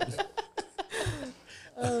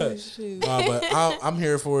 Oh shoot. But I'm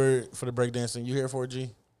here for the breakdancing. You here for it, G?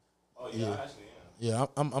 Oh yeah, I actually am. Yeah,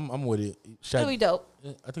 I'm with it. it'll be dope. I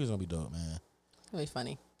think it's gonna be dope, man. That'd be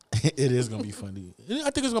funny. It is gonna be funny. I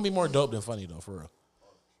think it's gonna be more dope than funny though, for real.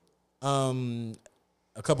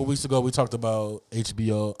 A couple weeks ago we talked about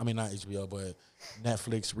HBO. I mean, not HBO, but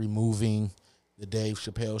Netflix removing the Dave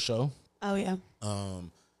Chappelle show. Oh yeah.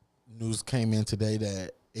 News came in today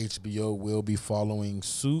that HBO will be following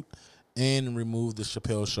suit and remove the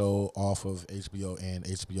Chappelle show off of HBO and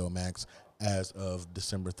HBO Max as of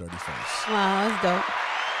December 31st. Wow, that's dope.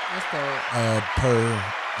 That's dope. Per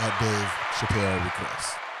at Dave Chappelle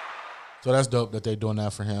request. So that's dope that they're doing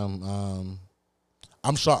that for him.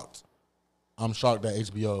 I'm shocked. I'm shocked that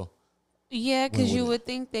HBO. Yeah, because Went you with would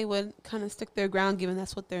think they would kind of stick their ground, given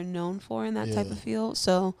that's what they're known for in that type Yeah. of field.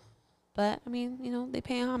 So, but I mean, they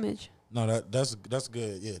paying homage. No, that's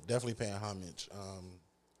good. Yeah, definitely paying homage.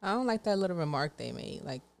 I don't like that little remark they made.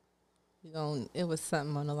 Like, it was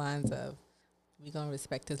something on the lines of, "We gonna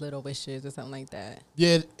respect his little wishes" or something like that.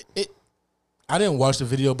 Yeah, I didn't watch the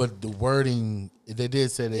video, but the wording they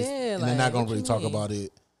did say this, Yeah, and they're not like, gonna what really you talk mean? about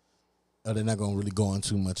it. They're not gonna really go in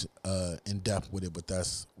too much in depth with it, but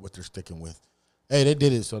that's what they're sticking with. Hey, they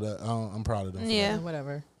did it, so that I'm proud of them. for Yeah. that.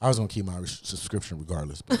 Whatever. I was gonna keep my subscription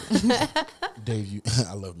regardless. But Dave,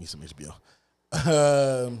 I love me some HBO.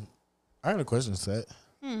 I got a question, Seth.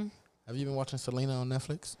 Have you been watching Selena on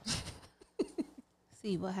Netflix?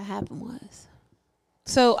 See, what happened was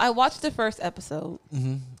So I watched the first episode.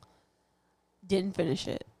 Mm-hmm. Didn't finish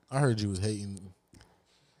it. I heard you was hating.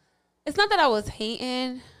 It's not that I was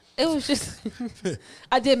hating. It was just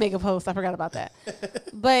I did make a post. I forgot about that.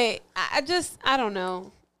 But I don't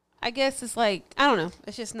know. I guess it's like I don't know.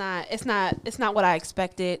 It's just not. It's not what I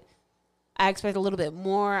expected. I expected a little bit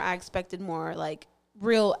more. I expected more like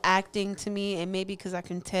real acting to me, and maybe because I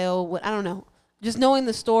can tell what I don't know. Just knowing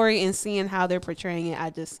the story and seeing how they're portraying it,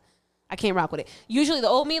 I can't rock with it. Usually the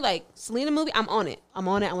old me, like Selena movie, I'm on it. I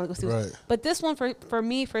want to go see it. But this one, for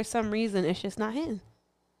me, for some reason, it's just not him.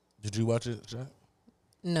 Did you watch it, Jack?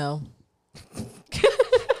 No.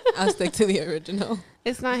 I'll stick to the original.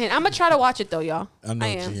 It's not him. I'm going to try to watch it, though, y'all. I know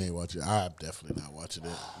she ain't watching it. I'm definitely not watching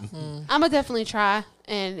it. I'm going to definitely try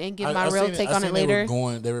and give my real take on it later.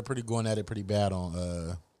 They were going at it pretty bad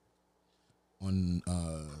on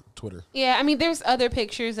Twitter. Yeah, I mean, there's other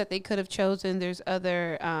pictures that they could have chosen. There's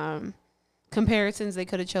other comparisons they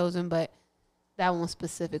could have chosen, but that one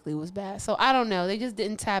specifically was bad. So I don't know. They just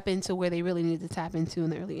didn't tap into where they really needed to tap into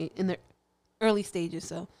in the early stages.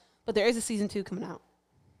 So, but there is a season 2 coming out.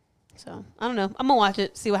 So I don't know. I'm gonna watch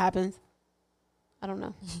it, see what happens. I don't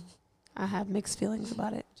know. I have mixed feelings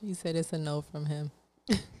about it. You said it's a no from him.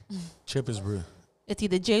 Chip is real. It's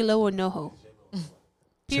either J-Lo or NoHo.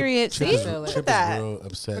 Period. Chip See, is look at that. real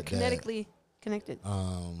upset. We're kinetically connected.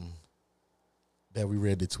 That we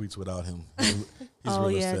read the tweets without him. He's oh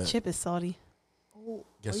real yeah, upset. Chip is salty. Are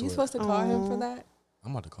you supposed to call him for that?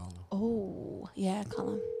 I'm about to call him. Oh yeah, call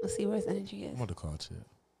him. Let's see where his energy is. I'm about to call Chip.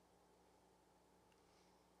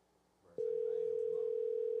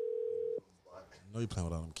 I know you playing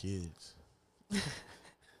with all them kids.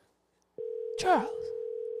 Charles,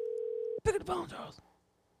 pick up the phone, Charles.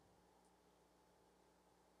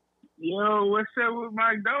 Yo, what's up with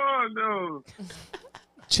my dog, though?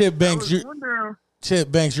 Chip Banks, you're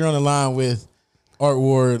on the line with Art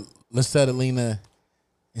Ward, Lissetta Lena,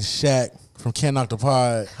 and Shaq from Can't Knock the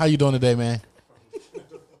Pod. How you doing today, man?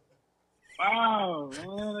 Wow,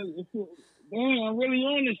 man. Damn, I'm really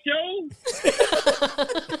on the show?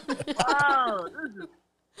 Wow,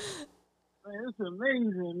 it's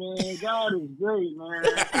amazing, man. God is great, man.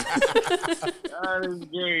 God is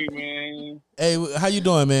great, man. Hey, how you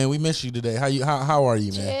doing, man? We miss you today. How are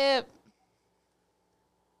you, man? Chip.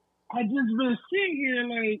 I just been sitting here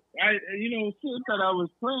like since that I was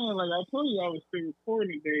playing, like I told you I was still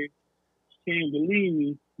recording today. Can't believe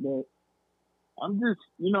me, but I'm just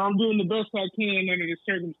I'm doing the best I can under the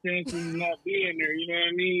circumstances, not being there. You know what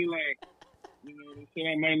I mean? Like, they said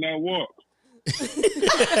I might not walk.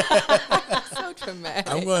 So tramatic.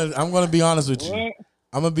 I'm gonna be honest with you. What?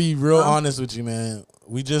 I'm gonna be real honest with you, man.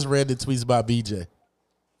 We just read the tweets about BJ.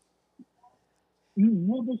 You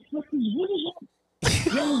motherfuckers, what is that?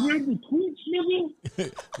 Y'all read the tweets,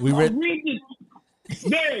 nigga? We read the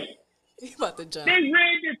You about to jump. They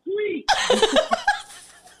read the tweet.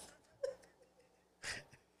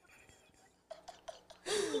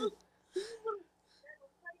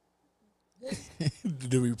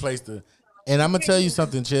 to replace the. And I'm gonna tell you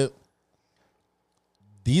something, Chip.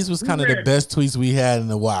 These was kind of the best tweets we had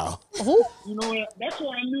in a while. You know what? That's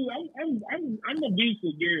what I knew. I'm a beast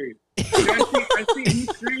with Gary. I see he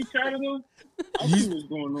screenshotted them. I see what's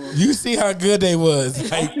going on. You see how good they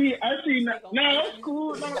was. I see. No, it's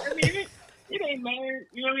cool. No, I mean, it ain't matter.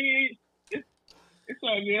 You know what I mean? It's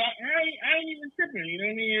all good. I ain't even tripping. You know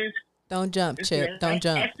what I mean? Don't jump, Chip. Don't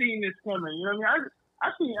jump. I seen this coming. You know what I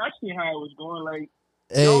mean? I seen how it was going. Like,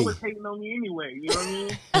 hey. y'all was hating on me anyway. You know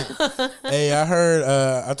what I mean? Hey, I heard.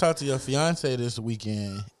 I talked to your fiance this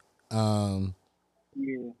weekend.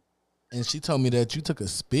 Yeah. And she told me that you took a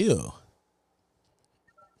spill.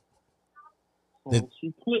 Well,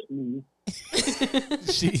 she quit me.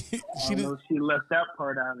 she I don't know if she left that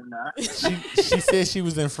part out or not. She said she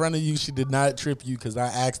was in front of you. She did not trip you because I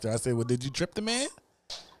asked her. I said, "Well, did you trip the man?"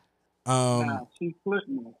 Nah, she flipped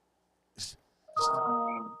me.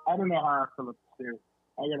 I don't know how I feel upstairs.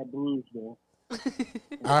 I got a bruise though.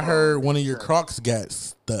 I heard one of your Crocs got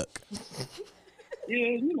stuck.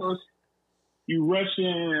 Yeah, you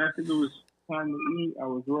rushing. I think it was time to eat. I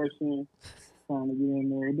was rushing, trying to get in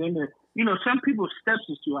there. And then some people's steps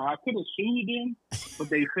is too high. I could have sued them, but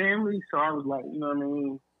they family. So I was like, you know what I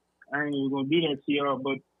mean? I ain't even gonna do that to y'all.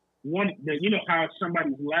 But how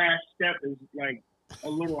somebody's last step is like a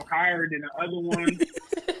little higher than the other one.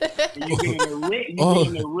 And you get in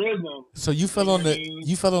the rhythm. So you fell on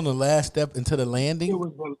the last step into the landing? It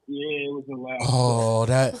was the last Oh,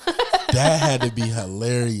 that had to be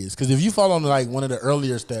hilarious. Because if you fall on like one of the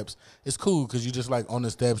earlier steps, it's cool because you just like on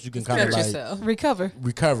the steps you can kind of like recover.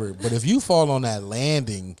 But if you fall on that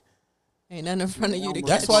landing, ain't nothing in front of you to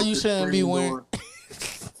that's why you shouldn't be wearing.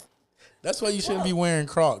 That's why you shouldn't be wearing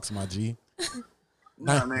Crocs, my G.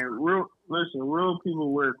 Nah, man. Real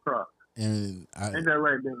people wear Crocs. And Ain't that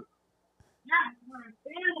right, baby? Yeah,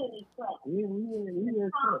 we wear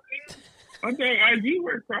Crocs. Okay, IG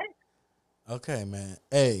wear Crocs. okay, man.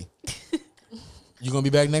 Hey, you gonna be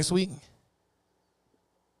back next week?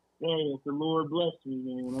 Hey, if the Lord bless me,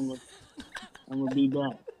 man, I'm gonna be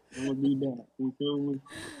back. You feel me?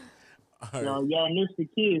 All right. Y'all miss the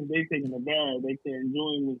kids. They taking a bath. They can't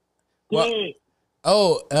join me. Well, Hey,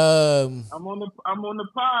 I'm on the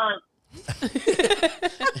pod.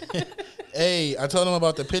 Hey, I told him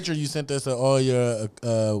about the picture you sent us of all your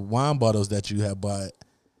wine bottles that you had bought,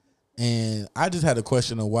 and I just had a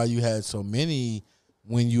question of why you had so many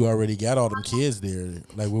when you already got all them kids there.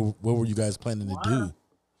 Like, what were you guys planning to do?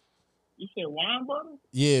 You said wine bottles?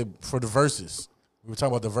 Yeah, for the verses. We were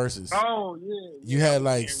talking about the verses. Oh yeah. You had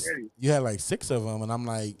like 6 of them, and I'm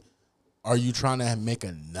like, are you trying to make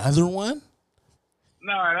another one?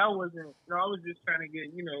 No, that wasn't. No, I was just trying to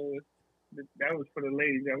get. That was for the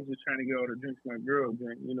ladies. I was just trying to get all the drinks my girl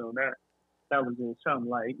drink. That was in something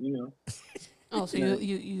like. Oh, so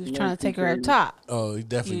you was trying to take her up top? Oh, he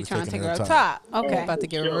definitely You was trying to taking take her her up top? Okay. About to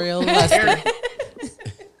get real lusty.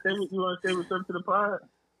 You want to say what's up to the pod?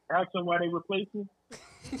 Ask them why they replaced me.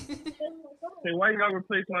 Say, why you gotta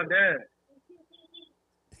replace my dad?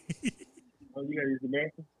 Oh, you gotta use the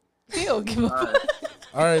bathroom? He don't give a fuck.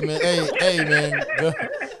 All right, man. Hey, man.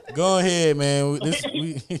 Go ahead, man.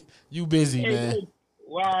 You busy, man.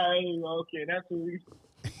 Why? Okay, that's what we.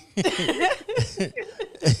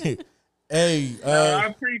 Hey, I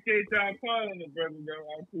appreciate y'all calling it, brother. Though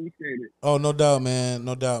I appreciate it. Oh, no doubt, man.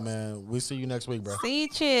 No doubt, man. We'll see you next week, bro. See you,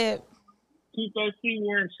 Chip. Keep that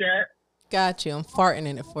C-word chat. Got you. I'm farting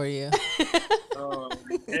in it for you.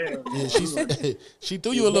 Yeah, she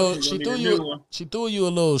threw you a little. She threw you a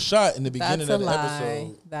little shot in the beginning of the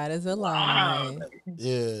episode. That is a lie.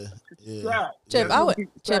 Yeah. Chip, I would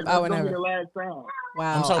never.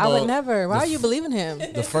 Wow, I would never. Why are you believing him?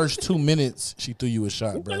 The first 2 minutes, she threw you a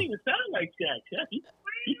shot, It bro. don't even sound like Shaq. You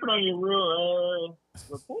put on your real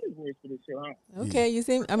reporter voice for this show, huh? Okay, you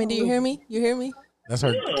see? I mean, do you hear me? You hear me? That's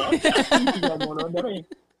her. That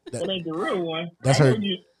ain't the real one.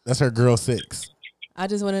 That's her girl 6. I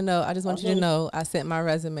just want to know. I just want you to know. I sent my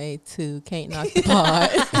resume to Can't Knock the Pod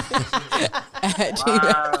at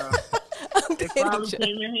Gmail. It probably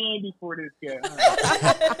came in handy for this guy.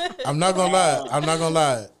 Huh? I'm not gonna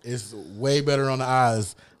lie. It's way better on the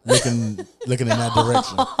eyes looking in that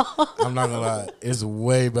direction. I'm not gonna lie. It's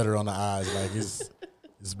way better on the eyes. Like it's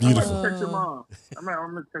beautiful. I'm gonna text your mom. I'm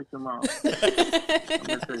gonna text your mom. I'm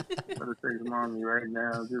gonna text mommy right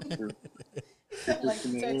now just to.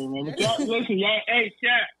 Listen, y'all. Hey,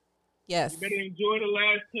 chat. Yes. You better enjoy the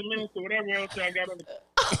last 10 minutes or whatever else y'all got on the.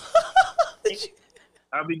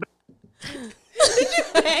 I'll be back. Did you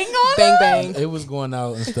bang on Bang her? bang. It was going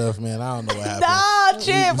out and stuff, man. I don't know what happened. Nah,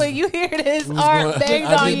 Chip, when you hear this, Art banged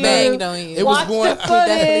I on be you. banged on you. It was Watch going. the He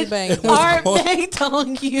definitely footage. banged on you. Art banged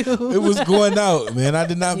on you. It was going out, man. I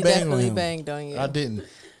did not He bang on definitely him. banged on you. I didn't.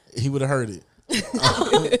 He would have heard it.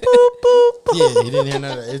 Boop, boop. Yeah, he didn't hear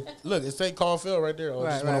none of that. Look, it say call Phil right there. Oh, it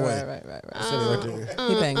Right, just went away. right. I said it right there.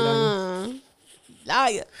 He banged on you.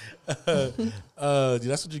 Liar. Dude,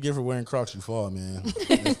 that's what you get for wearing Crocs. You fall, man.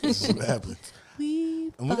 That's what happens.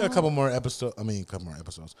 And we got a couple more episodes.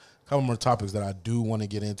 Couple more topics that I do want to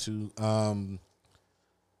get into. The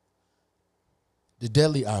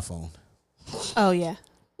deadly iPhone. Oh, yeah.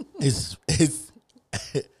 It's.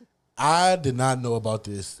 I did not know about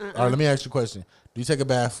this. All right, let me ask you a question. Do you take a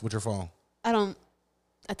bath with your phone? I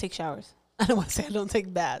take showers. I don't want to say I don't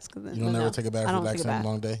take baths. You don't never take a bath I don't relaxing take a on a bath.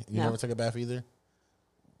 long day? You No. never take a bath either?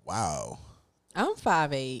 Wow. I'm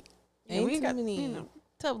 5'8". Yeah, we Ain't got too many.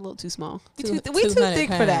 tub a little too small. We Two- too 200 thick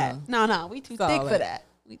for that. pounds. No, we too thick for Solid. that.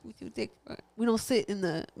 We too thick for it. We don't sit in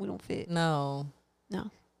the. We don't fit. No. No.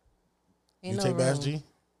 Ain't You no take baths, room. G?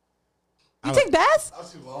 You take baths? I'm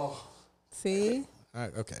too long. See? All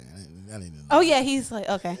right, okay. I need to know. Oh yeah, he's like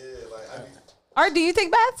okay. Art, do you take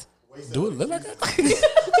baths? Do it look like that?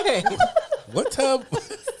 What tub? What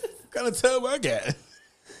kind of tub I got?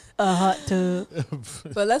 A hot tub.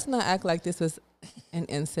 But let's not act like this was an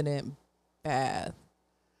incident bath.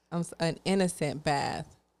 An innocent bath.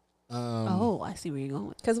 Oh, I see where you're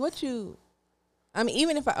going. Because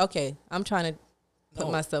even if I'm trying to put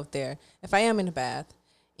myself there. If I am in the bath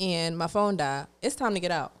and my phone died, it's time to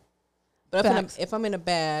get out. But if I'm in a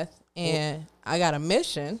bath and I got a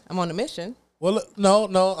mission, I'm on a mission. Well, no,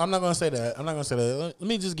 I'm not going to say that. Let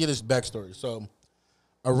me just get this backstory. So,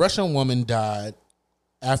 a Russian woman died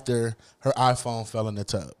after her iPhone fell in the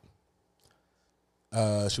tub.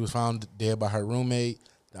 She was found dead by her roommate.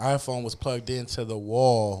 The iPhone was plugged into the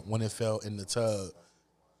wall when it fell in the tub.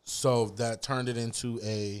 So that turned it into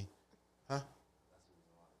a,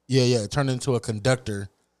 it turned into a conductor,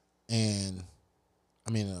 and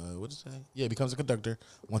what did it say? Yeah, it becomes a conductor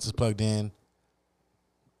once it's plugged in.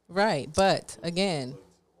 Right, but again,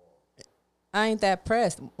 I ain't that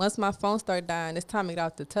pressed. Once my phone start dying, it's time to get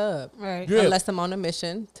out the tub. Right. Yeah. Unless I'm on a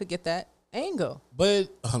mission to get that angle But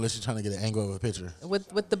unless you're trying to get an angle of a picture.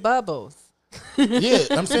 with the bubbles. Yeah,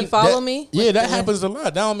 I'm saying You follow that- me? Yeah, that happens a lot.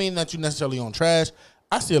 That don't mean that you necessarily on trash.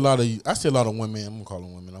 I see a lot of women. I'm gonna call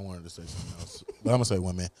them women. I wanted to say something else, but I'm gonna say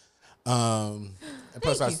women. And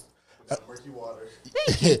plus, Murky water.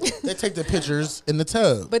 they take the pictures in the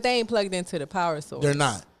tub. But they ain't plugged into the power source. They're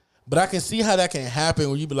not. But I can see how that can happen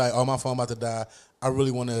when you be like, "Oh, my phone about to die. I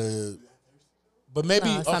really want to." But maybe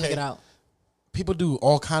It's time to get out. People do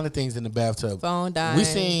all kind of things in the bathtub. Phone dying. We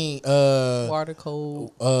seen water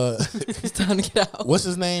cold. It's time to get out. What's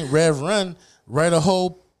his name? Rev Run write a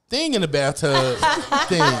whole thing in the bathtub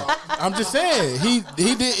thing. I'm just saying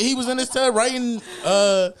he was in his tub writing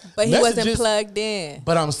But he wasn't messages. plugged in.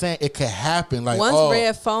 But I'm saying it could happen. Like Once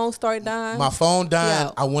Red phone start dying, my phone died.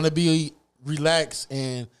 out. I want to be relaxed,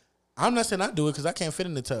 and I'm not saying I do it because I can't fit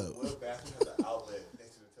in the tub. What bathroom has an outlet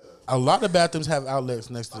next to the tub? A lot of bathrooms have outlets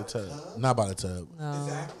next to the tub, not by the tub.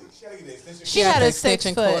 Exactly. She had to get the extension. She had the a 6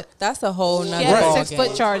 extension foot. cord. That's a whole nother She had ball a 6 foot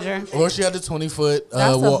game. charger. Or she had the 20-foot.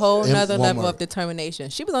 That's a whole in nother level Walmart. of determination.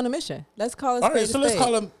 She was on a mission. Let's call it. All right, so let's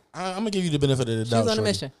call them. I'm gonna give you the benefit of the She doubt. was on a shorty.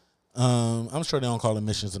 mission. I'm sure they don't call it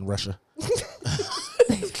missions in Russia.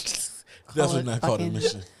 Definitely it not called a fucking-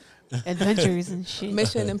 mission. Adventures and shit.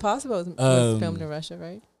 Mission Impossible was filmed in Russia,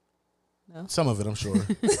 right? Some of it, I'm sure.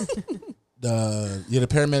 The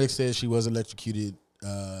paramedic said she was electrocuted.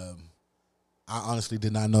 I honestly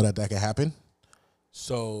did not know that could happen.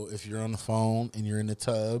 So if you're on the phone and you're in the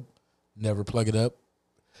tub, never plug it up.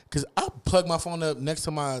 Because I plug my phone up next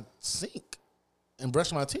to my sink and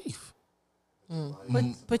brush my teeth.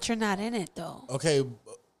 But you're not in it though. Okay,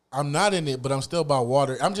 I'm not in it, but I'm still by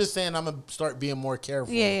water. I'm just saying I'm going to start being more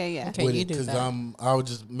careful. Yeah. Okay, With you it do because that. I was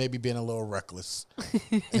just maybe being a little reckless.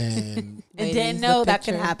 And And Ladies, didn't the know that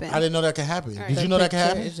could picture. happen. I didn't know that could happen. Right. Did you The know that could picture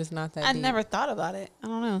happen? is just not that I deep. never thought about it. I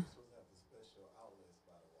don't know.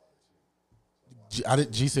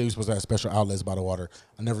 G said we supposed to have special outlets by the water.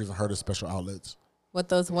 I never even heard of special outlets. What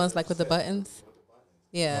those ones like with the buttons?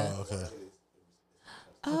 Yeah, Oh, okay.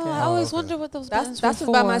 Oh, I always wonder what those buttons that's were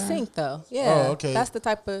what's by my for. sink though. Yeah, okay. That's the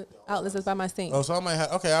type of outlets that's by my sink. Oh, so I might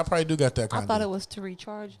have. Okay, I probably do got that I kind. thought it was to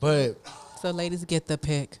recharge. But So ladies, get the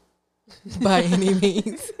pick by any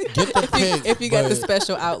means. get the pick. If you got the but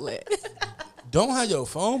special outlet. don't have your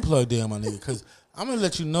phone plugged in, my nigga, because I'm gonna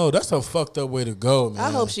let you know that's a fucked up way to go, man.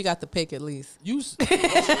 I hope she got the pick at least. you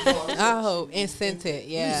I hope and sent it.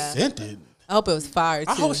 Yeah, sent it. I hope it was fire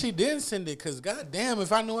too. I hope she didn't send it, because goddamn,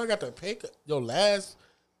 if I knew I got the pick, your last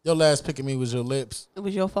pick of me was your lips. It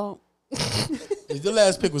was your fault. If your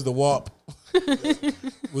last pick was the WAP,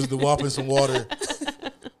 was the WAP in some water.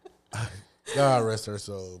 God rest her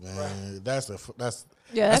soul, man. That's a That's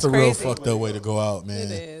a real crazy. fucked up way to go out, man.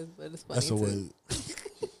 It is, but it's funny That's a too.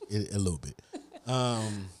 way, a little bit.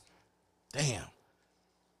 Damn.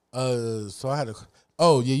 So I had to.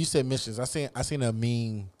 Oh yeah, you said missions. I seen a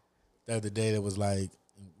meme the other day that was like,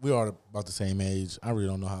 we are about the same age. I really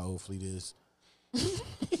don't know how old Fleet is.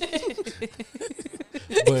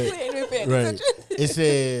 But right, it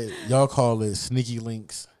said y'all call it sneaky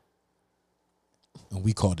links, and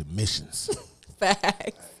we called it missions.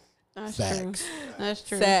 Facts. That's Facts. true. That's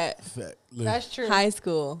true. Sad. Fact. Look, That's true. High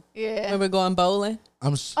school. Yeah. Remember going bowling?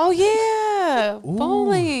 I'm Oh yeah, Ooh.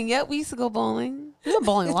 bowling. Yep, we used to go bowling. We went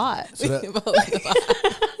bowling a lot. so that, Bowling a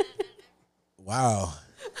lot. wow.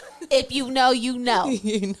 If you know, you know.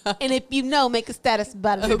 You know. And if you know, make a status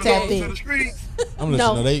about it. Okay. Tap in. I'm listening.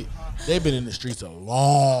 No. They've been in the streets a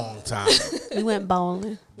long time. We went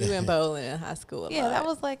bowling. We went bowling in high school. Yeah, that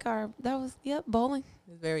was like bowling.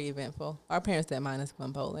 It was very eventful. Our parents didn't mind us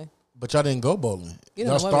going bowling. But y'all didn't go bowling. You don't Y'all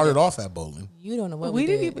know what we started did. off at bowling. You don't know what we we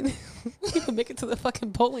didn't did. even make it to the fucking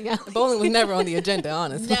bowling alley. Bowling was never on the agenda,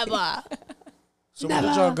 honestly. Never. So where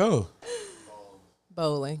did y'all go?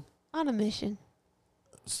 Bowling. On a mission.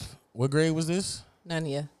 What grade was this? None of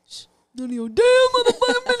you. Shh. None of your damn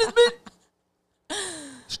motherfucking business, bitch.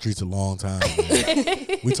 Streets a long time. Man.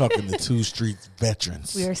 We talking to two street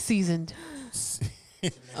veterans. We are seasoned.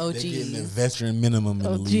 OGs. They getting the veteran minimum in the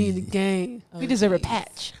OG in the league. game. We deserve a OGs.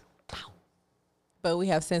 patch. But we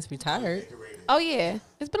have since retired. Oh yeah,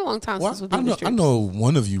 it's been a long time Well, since we've I been know, in the I streets. know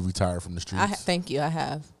one of you retired from the streets. Thank you. I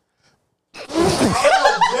have.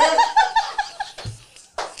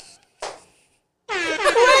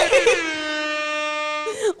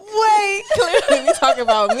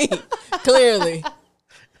 talking about me. Clearly.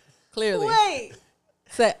 Wait.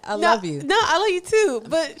 Say, I love you. No, I love you too.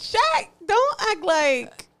 But Shaq, don't act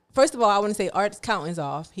like. First of all, I want to say Art's count is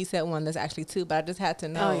off. He said one. There's actually two, but I just had to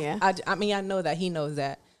know. Oh, yeah. I mean, I know that he knows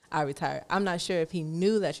that I retired. I'm not sure if he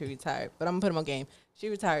knew that she retired, but I'm gonna put him on game. She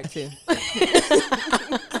retired too.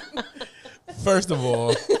 First of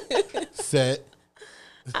all, Set,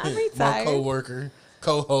 I'm my retired. co-worker,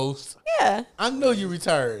 co-host. Yeah. I know you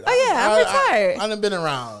retired. Oh, yeah, I'm retired. I done been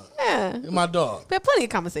around. Yeah. My dog. We had plenty of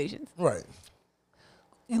conversations. Right.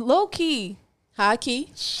 Low key. High key.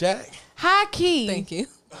 Shaq. High key. Thank you.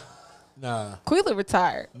 Nah. Quila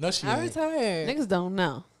retired. No, she I ain't. retired. Niggas don't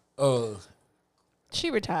know. Oh,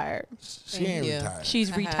 She retired. she ain't you. retired. She's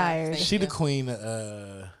I have. retired. Thank She the you. queen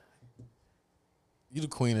of you the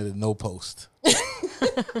queen of the no post.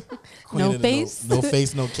 Queen No of the face? No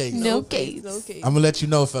face, no case. No case. Okay. I'm gonna let you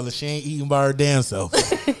know, fella. She ain't eating by her damn self.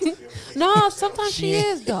 No, sometimes she ain't-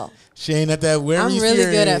 is though. She ain't at that where I'm you really see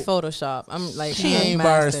her good at. at Photoshop. I'm like She I'm ain't by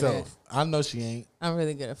mastered herself. it. I know she ain't. I'm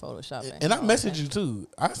really good at Photoshop. And I message you too.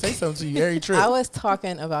 I say something to you every trip. I was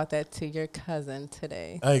talking about that to your cousin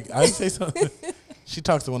today. Like I say something. She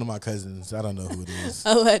talks to one of my cousins. I don't know who it is.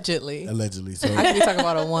 Allegedly. Allegedly. So I can be talking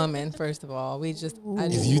about a woman, first of all. I just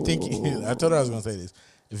if you think I told her I was gonna say this.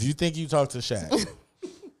 If you think you talk to Shaq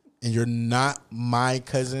and you're not my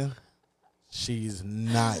cousin, she's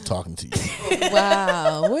not talking to you.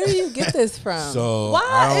 wow. Where do you get this from? So I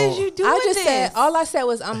Why is don't- you doing I just this? said all I said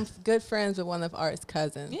was I'm good friends with one of Art's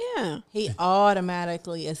cousins. Yeah. He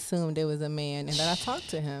automatically assumed it was a man and then I talked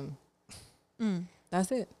to him.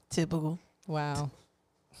 That's it. Typical. Wow.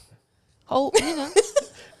 Oh, you know.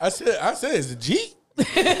 I said it's a G.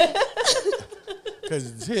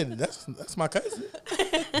 Because it's hidden. That's my cousin.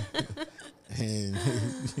 And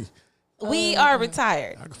We are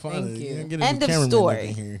retired. I can find Thank it. you. can get a End new of cameraman story. up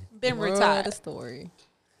in here. Been Moral of retired. the story.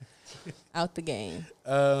 Out the game.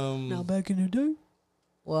 Now back in the day.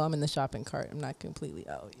 Well, I'm in the shopping cart. I'm not completely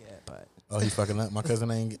out yet, but Oh, he fucking up. My cousin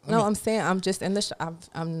ain't. no, I'm saying I'm just in the.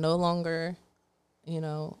 I'm no longer,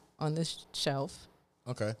 on this shelf.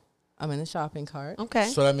 Okay. I'm in the shopping cart. Okay.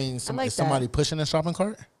 So that means I like is somebody that. pushing a shopping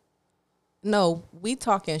cart? No, we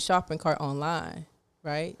talking shopping cart online,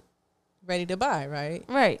 right? Ready to buy, right?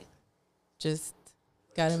 Right. Just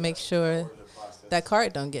got to make sure that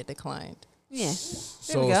cart don't get declined. Yeah.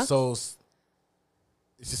 There we go. So it's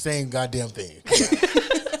the same goddamn thing.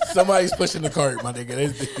 Somebody's pushing the cart, my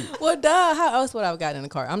nigga. Well, duh. How else would I have gotten in the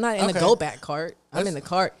cart? I'm not in the Okay. go back cart. I'm in the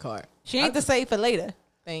cart. She ain't to save for later.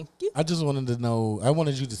 Thank you. I just wanted to know. I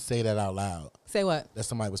wanted you to say that out loud. Say what? That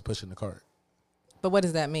somebody was pushing the cart. But what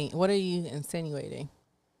does that mean? What are you insinuating?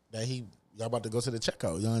 That y'all about to go to the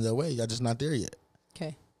checkout. Y'all on your way. Y'all just not there yet.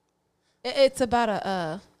 Okay. It's about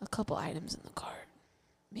a couple items in the cart.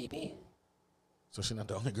 Maybe. So she not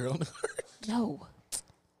the only girl in the cart. No.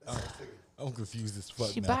 I'm confused as fuck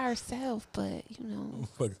She now. by herself, but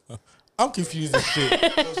Fuck. I'm confused as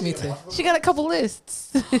shit. Me too. she got a couple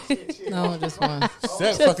lists. No, just one.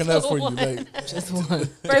 Set fucking up for you. Like, Just one.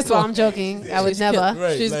 First of all, I'm joking. I would never.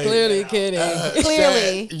 right, She's like, clearly kidding.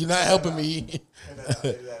 Clearly. Shaq, you're not helping me.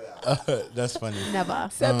 That's funny. Never.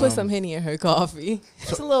 Said put some Henny in her coffee.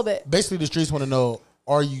 Just a little bit. Basically, the streets want to know: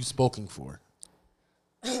 are you spoken for?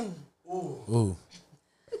 Ooh.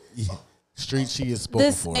 Yeah. Street, she is spoken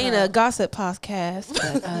This for. ain't a gossip podcast,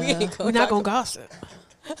 but ain't gonna we're not talk gonna gossip.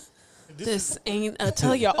 This ain't a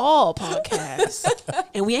tell you all podcast,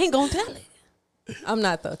 and we ain't gonna tell it. I'm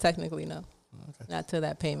not though. Technically, no. Not till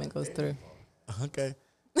that payment goes through. Okay.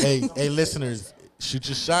 Hey, listeners, shoot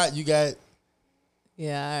your shot. You got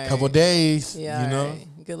Yeah. All a right. couple days. Yeah. you know, all right.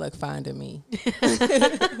 Good luck finding me.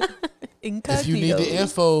 if you need the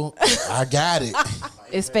info, I got it.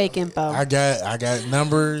 It's fake info. I got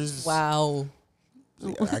numbers. Wow.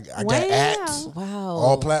 I got Wow. apps. Wow.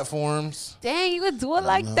 All platforms. Dang, you would do it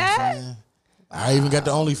like You know what that? I'm saying? I even got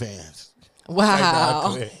the OnlyFans.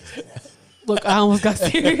 Wow. Look, I almost got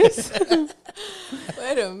serious.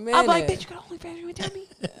 Wait a minute. I'm like, bitch, you got OnlyFans? You would tell me?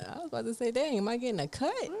 I was about to say, dang, am I getting a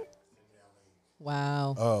cut?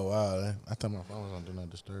 Wow. Oh wow! I thought my phone was on Do Not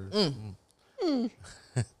Disturb.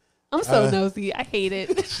 I'm so nosy. I hate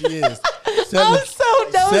it. She is. I'm so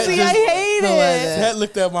nosy. I hate it. Ted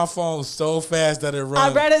looked at my phone so fast that it I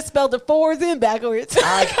run. read it spelled the forwards and backwards.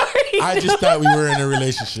 I just thought we were in a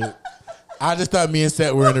relationship. I just thought me and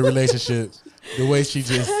Seth were in a relationship. The way she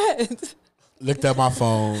just looked at my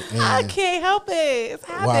phone. And I can't help it. It's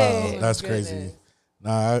wow, happening. that's goodness. crazy.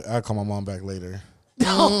 Nah, I'll call my mom back later.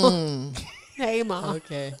 Hey, mom.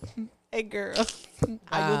 Okay. Hey, girl. How you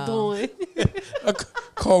Wow. doing?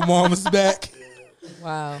 Call mom's back.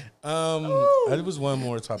 Wow. There was one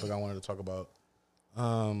more topic I wanted to talk about.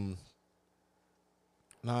 Nah,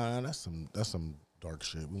 that's some dark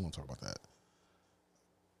shit. We won't talk about that.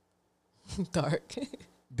 Dark.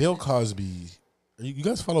 Bill Cosby. You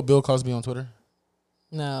guys follow Bill Cosby on Twitter?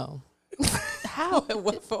 No. How?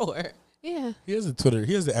 What for? Yeah. He has a Twitter.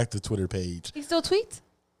 He has an active Twitter page. He still tweets?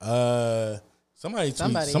 Somebody's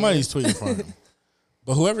is. tweeting for him.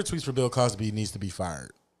 But whoever tweets for Bill Cosby needs to be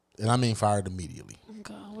fired. And I mean fired immediately. Oh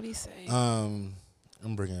God, what do you say? I'm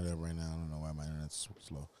bringing it up right now. I don't know why my internet's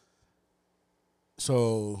slow.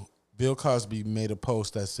 So Bill Cosby made a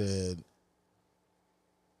post that said,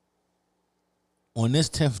 on this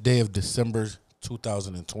 10th day of December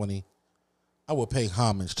 2020, I will pay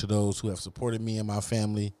homage to those who have supported me and my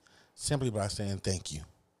family simply by saying thank you.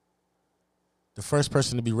 The first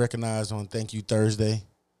person to be recognized on Thank You Thursday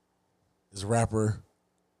is rapper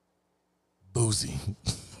Boosie.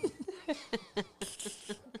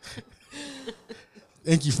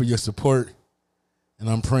 Thank you for your support, and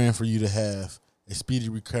I'm praying for you to have a speedy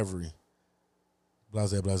recovery.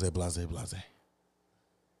 Blase, blase, blase, blase.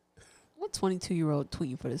 What 22-year-old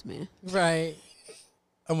tweeting for this man? Right.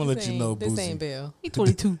 I'm going to let you know, Boosie. This ain't Bill. He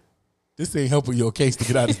 22. This ain't helping your case to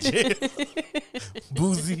get out of jail.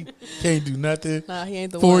 Boosie can't do nothing Nah, he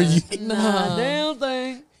ain't the for one. you. Nah, damn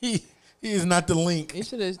thing. He is not the link. You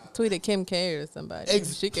should have tweeted Kim K or somebody.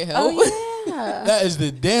 She could help. Oh, yeah. That is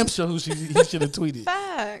the damn show who he should have tweeted.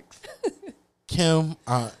 Facts. Kim,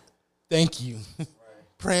 thank you.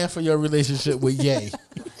 Praying for your relationship with Ye.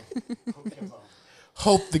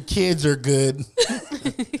 Hope the kids are good,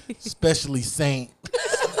 especially Saint.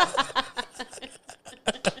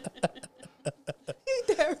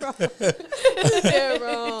 They're wrong. They're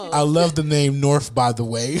wrong. I love the name North, by the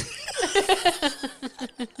way.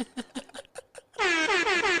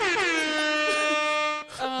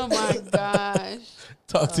 Oh my gosh.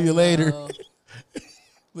 Talk to you later.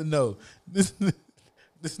 But no, this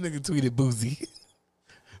nigga tweeted Boosie.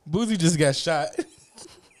 Boosie just got shot.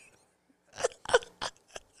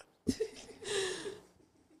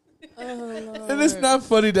 And it's not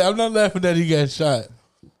funny that I'm not laughing that he got shot.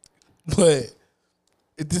 But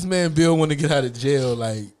if this man Bill want to get out of jail,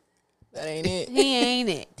 like That ain't it. He ain't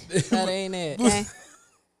it. That ain't it. Okay.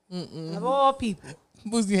 Of all people.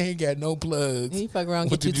 Boosie ain't got no plugs. He fuck around,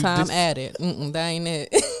 What get you did you time dis- added. That ain't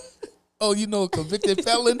it. Oh, you know, a convicted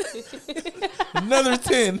felon. Another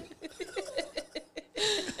 10.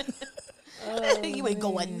 You ain't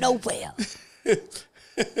going nowhere. He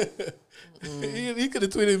could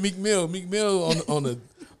have tweeted Meek Mill. Meek Mill on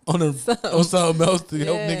something else to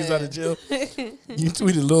help niggas out of jail. You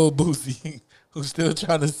tweeted Lil Boosie, who's still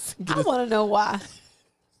trying to get I want to know why.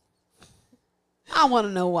 I want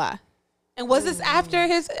to know why. And was this after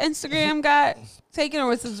his Instagram got taken, or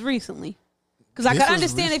was this recently? Because I This could was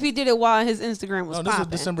understand if he did it while his Instagram was No, this is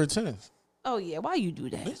popping. December 10th. Oh yeah, why you do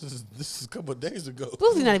that? This is a couple of days ago.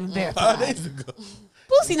 Boosie not even 5 verified. days ago.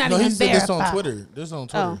 Boosie not No, even he said verified. this on Twitter. This on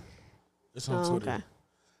Twitter. Oh. It's on Twitter.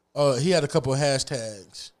 Okay. He had a couple of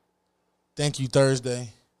hashtags. Thank you Thursday.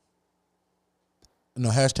 No,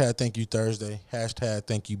 hashtag thank you Thursday. Hashtag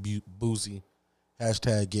thank you Boosie.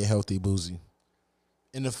 Hashtag get healthy Boosie.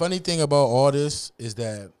 And the funny thing about all this is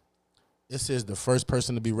that it says the first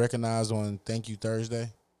person to be recognized on Thank You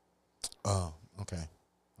Thursday. Oh, okay.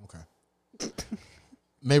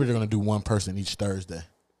 Maybe they're going to do one person each Thursday.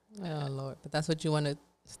 Oh, Lord. But that's what you want to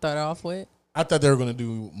start off with? I thought they were going to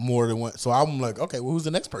do more than one. So I'm like, okay, well, who's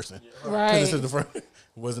the next person? Right. This is the first.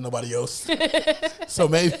 Wasn't nobody else. So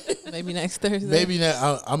maybe next Thursday. Maybe that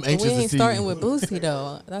I'm But anxious we ain't to see. starting with Boosie,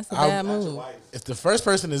 though. That's a bad move. If the first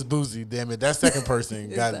person is Boosie, damn it, that second person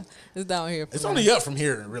got It's down here. It's only up from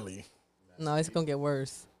here, really. No, it's going to get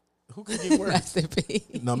worse. Who could get worse? Master P.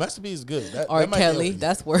 No, Master P is good. R. Kelly,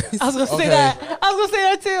 that's worse. I was gonna say that. I was gonna say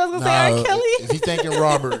that too. I was gonna say R. Kelly. If he thinking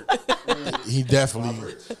Robert, he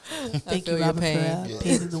definitely. Thank feel you, your Robert, pain. for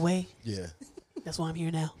paving the way. Yeah. That's why I'm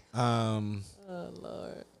here now. Oh,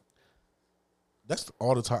 Lord. That's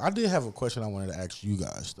all the time. I did have a question I wanted to ask you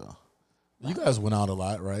guys though. You guys went out a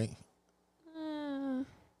lot, right?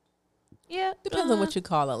 Yeah. Depends on what you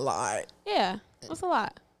call a lot. Yeah. What's a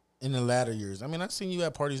lot? In the latter years, I mean, I've seen you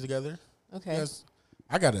at parties together. Okay. Yes,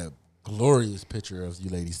 I got a glorious picture of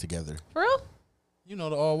you ladies together. For real? You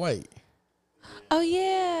know, the all white. Oh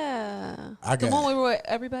yeah. I The got one we were with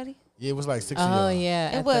everybody. Yeah, it was like 6 Oh, of y'all.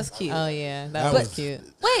 yeah. It was cute. Oh, yeah. That That was was- cute.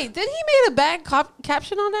 Wait, did he make a bad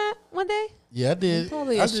caption on that one day? Yeah, I did.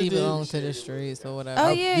 Probably I a just she did. belong to the streets or whatever. Oh,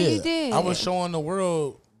 yeah, you did. I was showing the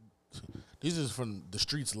world. These is from the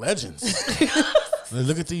streets legends.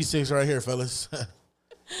 Look at these 6 right here, fellas.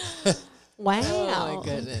 Wow. Oh, my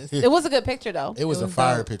goodness. It was a good picture though. It was a was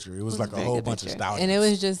fire dope. picture. It was It was like a a very whole good bunch of picture. stallions. And it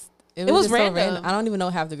was just It was just so random. I don't even know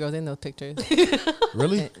half the girls in those pictures.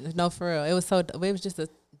 Really? No, for real. It was so. It was just a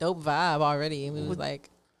dope vibe already, and we was like,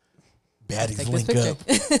 Baddies take link this up.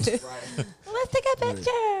 picture. Let's take a picture.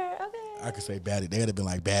 Okay. I could say baddie. They would have been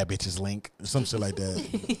like bad bitches link or some shit like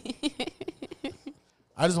that.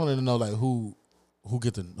 I just wanted to know like who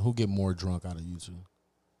get more drunk out of you two.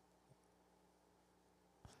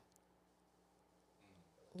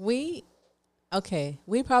 We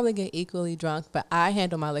probably get equally drunk, but I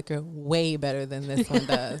handle my liquor way better than this one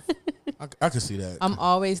does. I could see that. I'm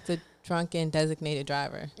always the drunken designated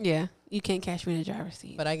driver, Yeah, you can't catch me in the driver's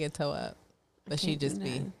seat. but I get toe up. But she Can't do just be.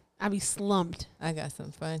 nothing. I be slumped. I got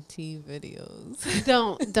some fun tea videos.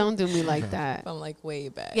 Don't do me like that. I'm like way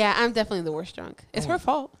back. Yeah, I'm definitely the worst drunk. It's her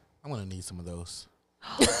fault. I'm gonna need some of those.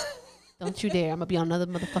 Don't you dare. I'm gonna be on another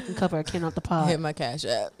motherfucking cover. I cannot the pod. Hit my cash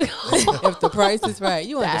app. If the price is right,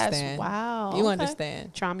 you That's understand. wow. You Okay.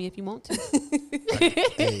 understand. Try me if you want to.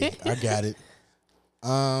 Hey, I got it.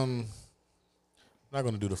 I'm not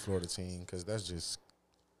gonna do the Florida team because that's just.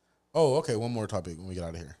 Oh, okay. One more topic when we get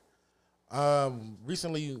out of here.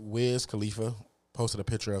 Recently, Wiz Khalifa posted a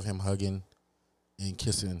picture of him hugging and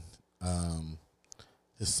kissing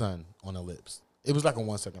his son on the lips. It was like a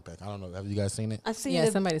 1 second pic. I don't know. Have you guys seen it? I've seen Yeah,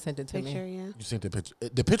 the somebody sent it to picture. me. Yeah. You seen the picture?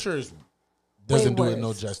 The picture doesn't do it no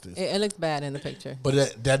worse. justice. It looks bad in the picture.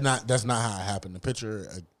 But that's not how it happened. The picture,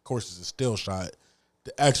 of course, is a still shot.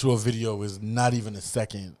 The actual video is not even a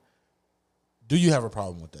second. Do you have a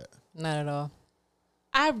problem with that? Not at all.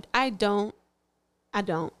 I don't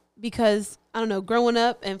because I don't know. Growing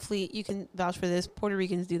up and Fleet, you can vouch for this. Puerto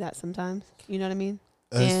Ricans do that sometimes. You know what I mean?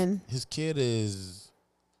 And His kid is.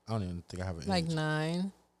 I don't even think I have an Like age.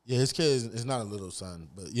 9. Yeah, his kid is not a little son,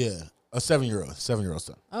 but yeah, a 7-year-old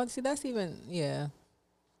son. Oh, see, that's even, yeah.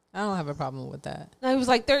 I don't have a problem with that. now he was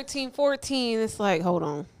like 13, 14. It's like, hold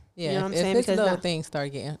on. Yeah, You know what I'm if saying? his Because little now- things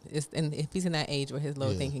start getting, and if he's in that age where his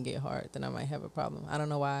little Yeah. thing can get hard, then I might have a problem. I don't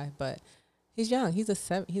know why, but he's young. He's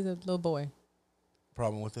a little boy.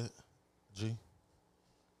 Problem with it, G?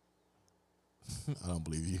 I don't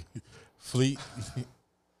believe you. Fleet?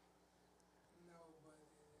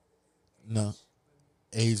 No.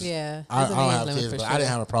 Age? Yeah, I there's an don't age have limit kids, for but I sure. didn't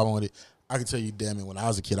have a problem with it. I can tell you, damn it, when I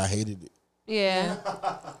was a kid, I hated it. Yeah.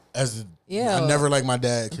 Yeah, I never liked my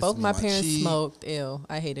dad kissing Both me my on parents cheek. smoked. Ew,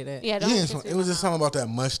 I hated it. Yeah. Don't Yeah, kiss it me was just on something about that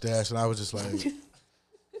mustache, and I was just like,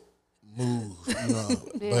 move, you know.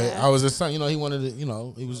 But Yeah. I was his son, you know. He wanted to, you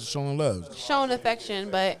know, he was showing love. showing affection,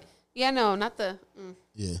 but yeah, no, not the.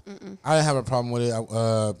 Yeah, I didn't have a problem with it.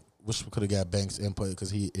 I wish we could have got Banks' input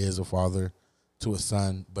because he is a father to a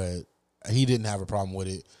son, but he didn't have a problem with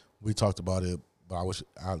it. We talked about it, but I wish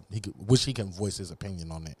he can voice his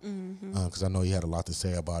opinion on it because I know he had a lot to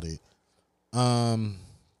say about it.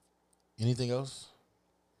 Anything else?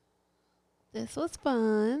 This was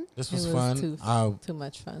fun. This It was fun. Too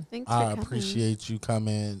much fun. Thanks for I coming. appreciate you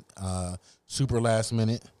coming. Super last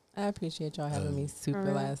minute, I appreciate y'all having me super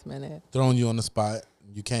Alright. last minute. throwing you on the spot.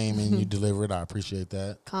 You came and you delivered. I appreciate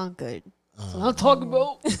that. Conquered. That's what I'm talking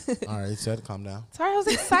about. All right, Seth, calm down. Sorry, I was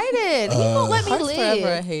excited. He won't let me Heart's forever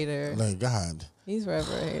a live. hater. Like God, He's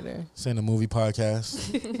forever a hater. saying a movie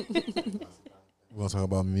podcast. We're gonna talk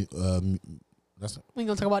about that's We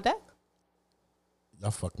gonna talk about that?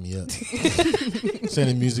 y'all fucked me up. Saying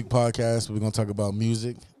a music podcast. We're gonna talk about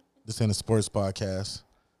music. This ain't a sports podcast.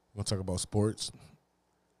 We're gonna talk about sports.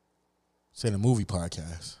 Saying a movie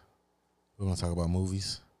podcast. We're gonna talk about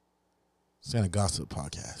movies. Saying a gossip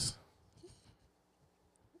podcast.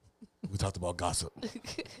 We talked about gossip.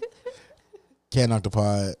 Can't Knock the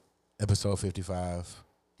Pod, episode 55.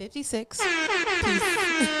 56.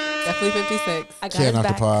 Definitely 56. I got Can't his Knock the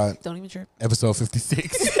back. Pod, Don't even trip. episode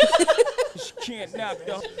 56. Can't knock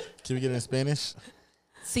the. Can we get it in Spanish?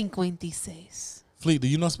 56. Fleet, do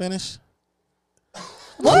you know Spanish?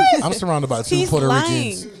 What? I'm surrounded by 2 He's Puerto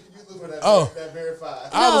lying. Ricans. Oh,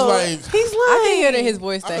 I was like, He's lying. I can hear it in his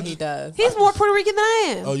voice that he does. He's more Puerto Rican than I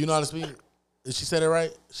am. oh, you know how to speak? Did she say it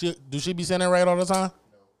right? Do she be saying it right all the time?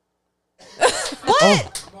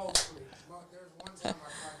 What?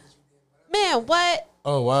 Man, what?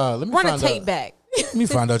 Oh wow, let me Run a find tape out. back. Let me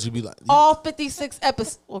find out you be like. All 56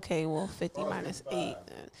 episodes. Okay, well, 50 minus 8.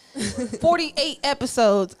 48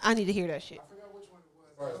 episodes. I need to hear that shit.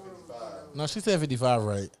 No, she said 55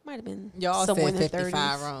 right. Might have been Y'all somewhere said in the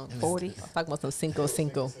 55 30s, wrong. 40. Talking about some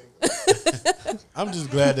cinco. I'm just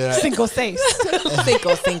glad that Cinco seis.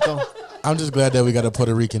 Cinco. I'm just glad that we got a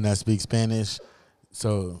Puerto Rican that speaks Spanish.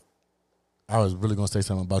 So I was really gonna say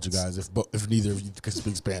something about you guys if neither of you could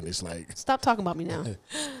speak Spanish. Like, Stop talking about me now.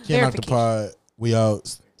 Can't Knock the Pod. We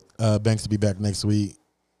out. Banks to be back next week.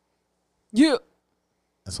 Yeah.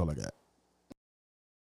 That's all I got.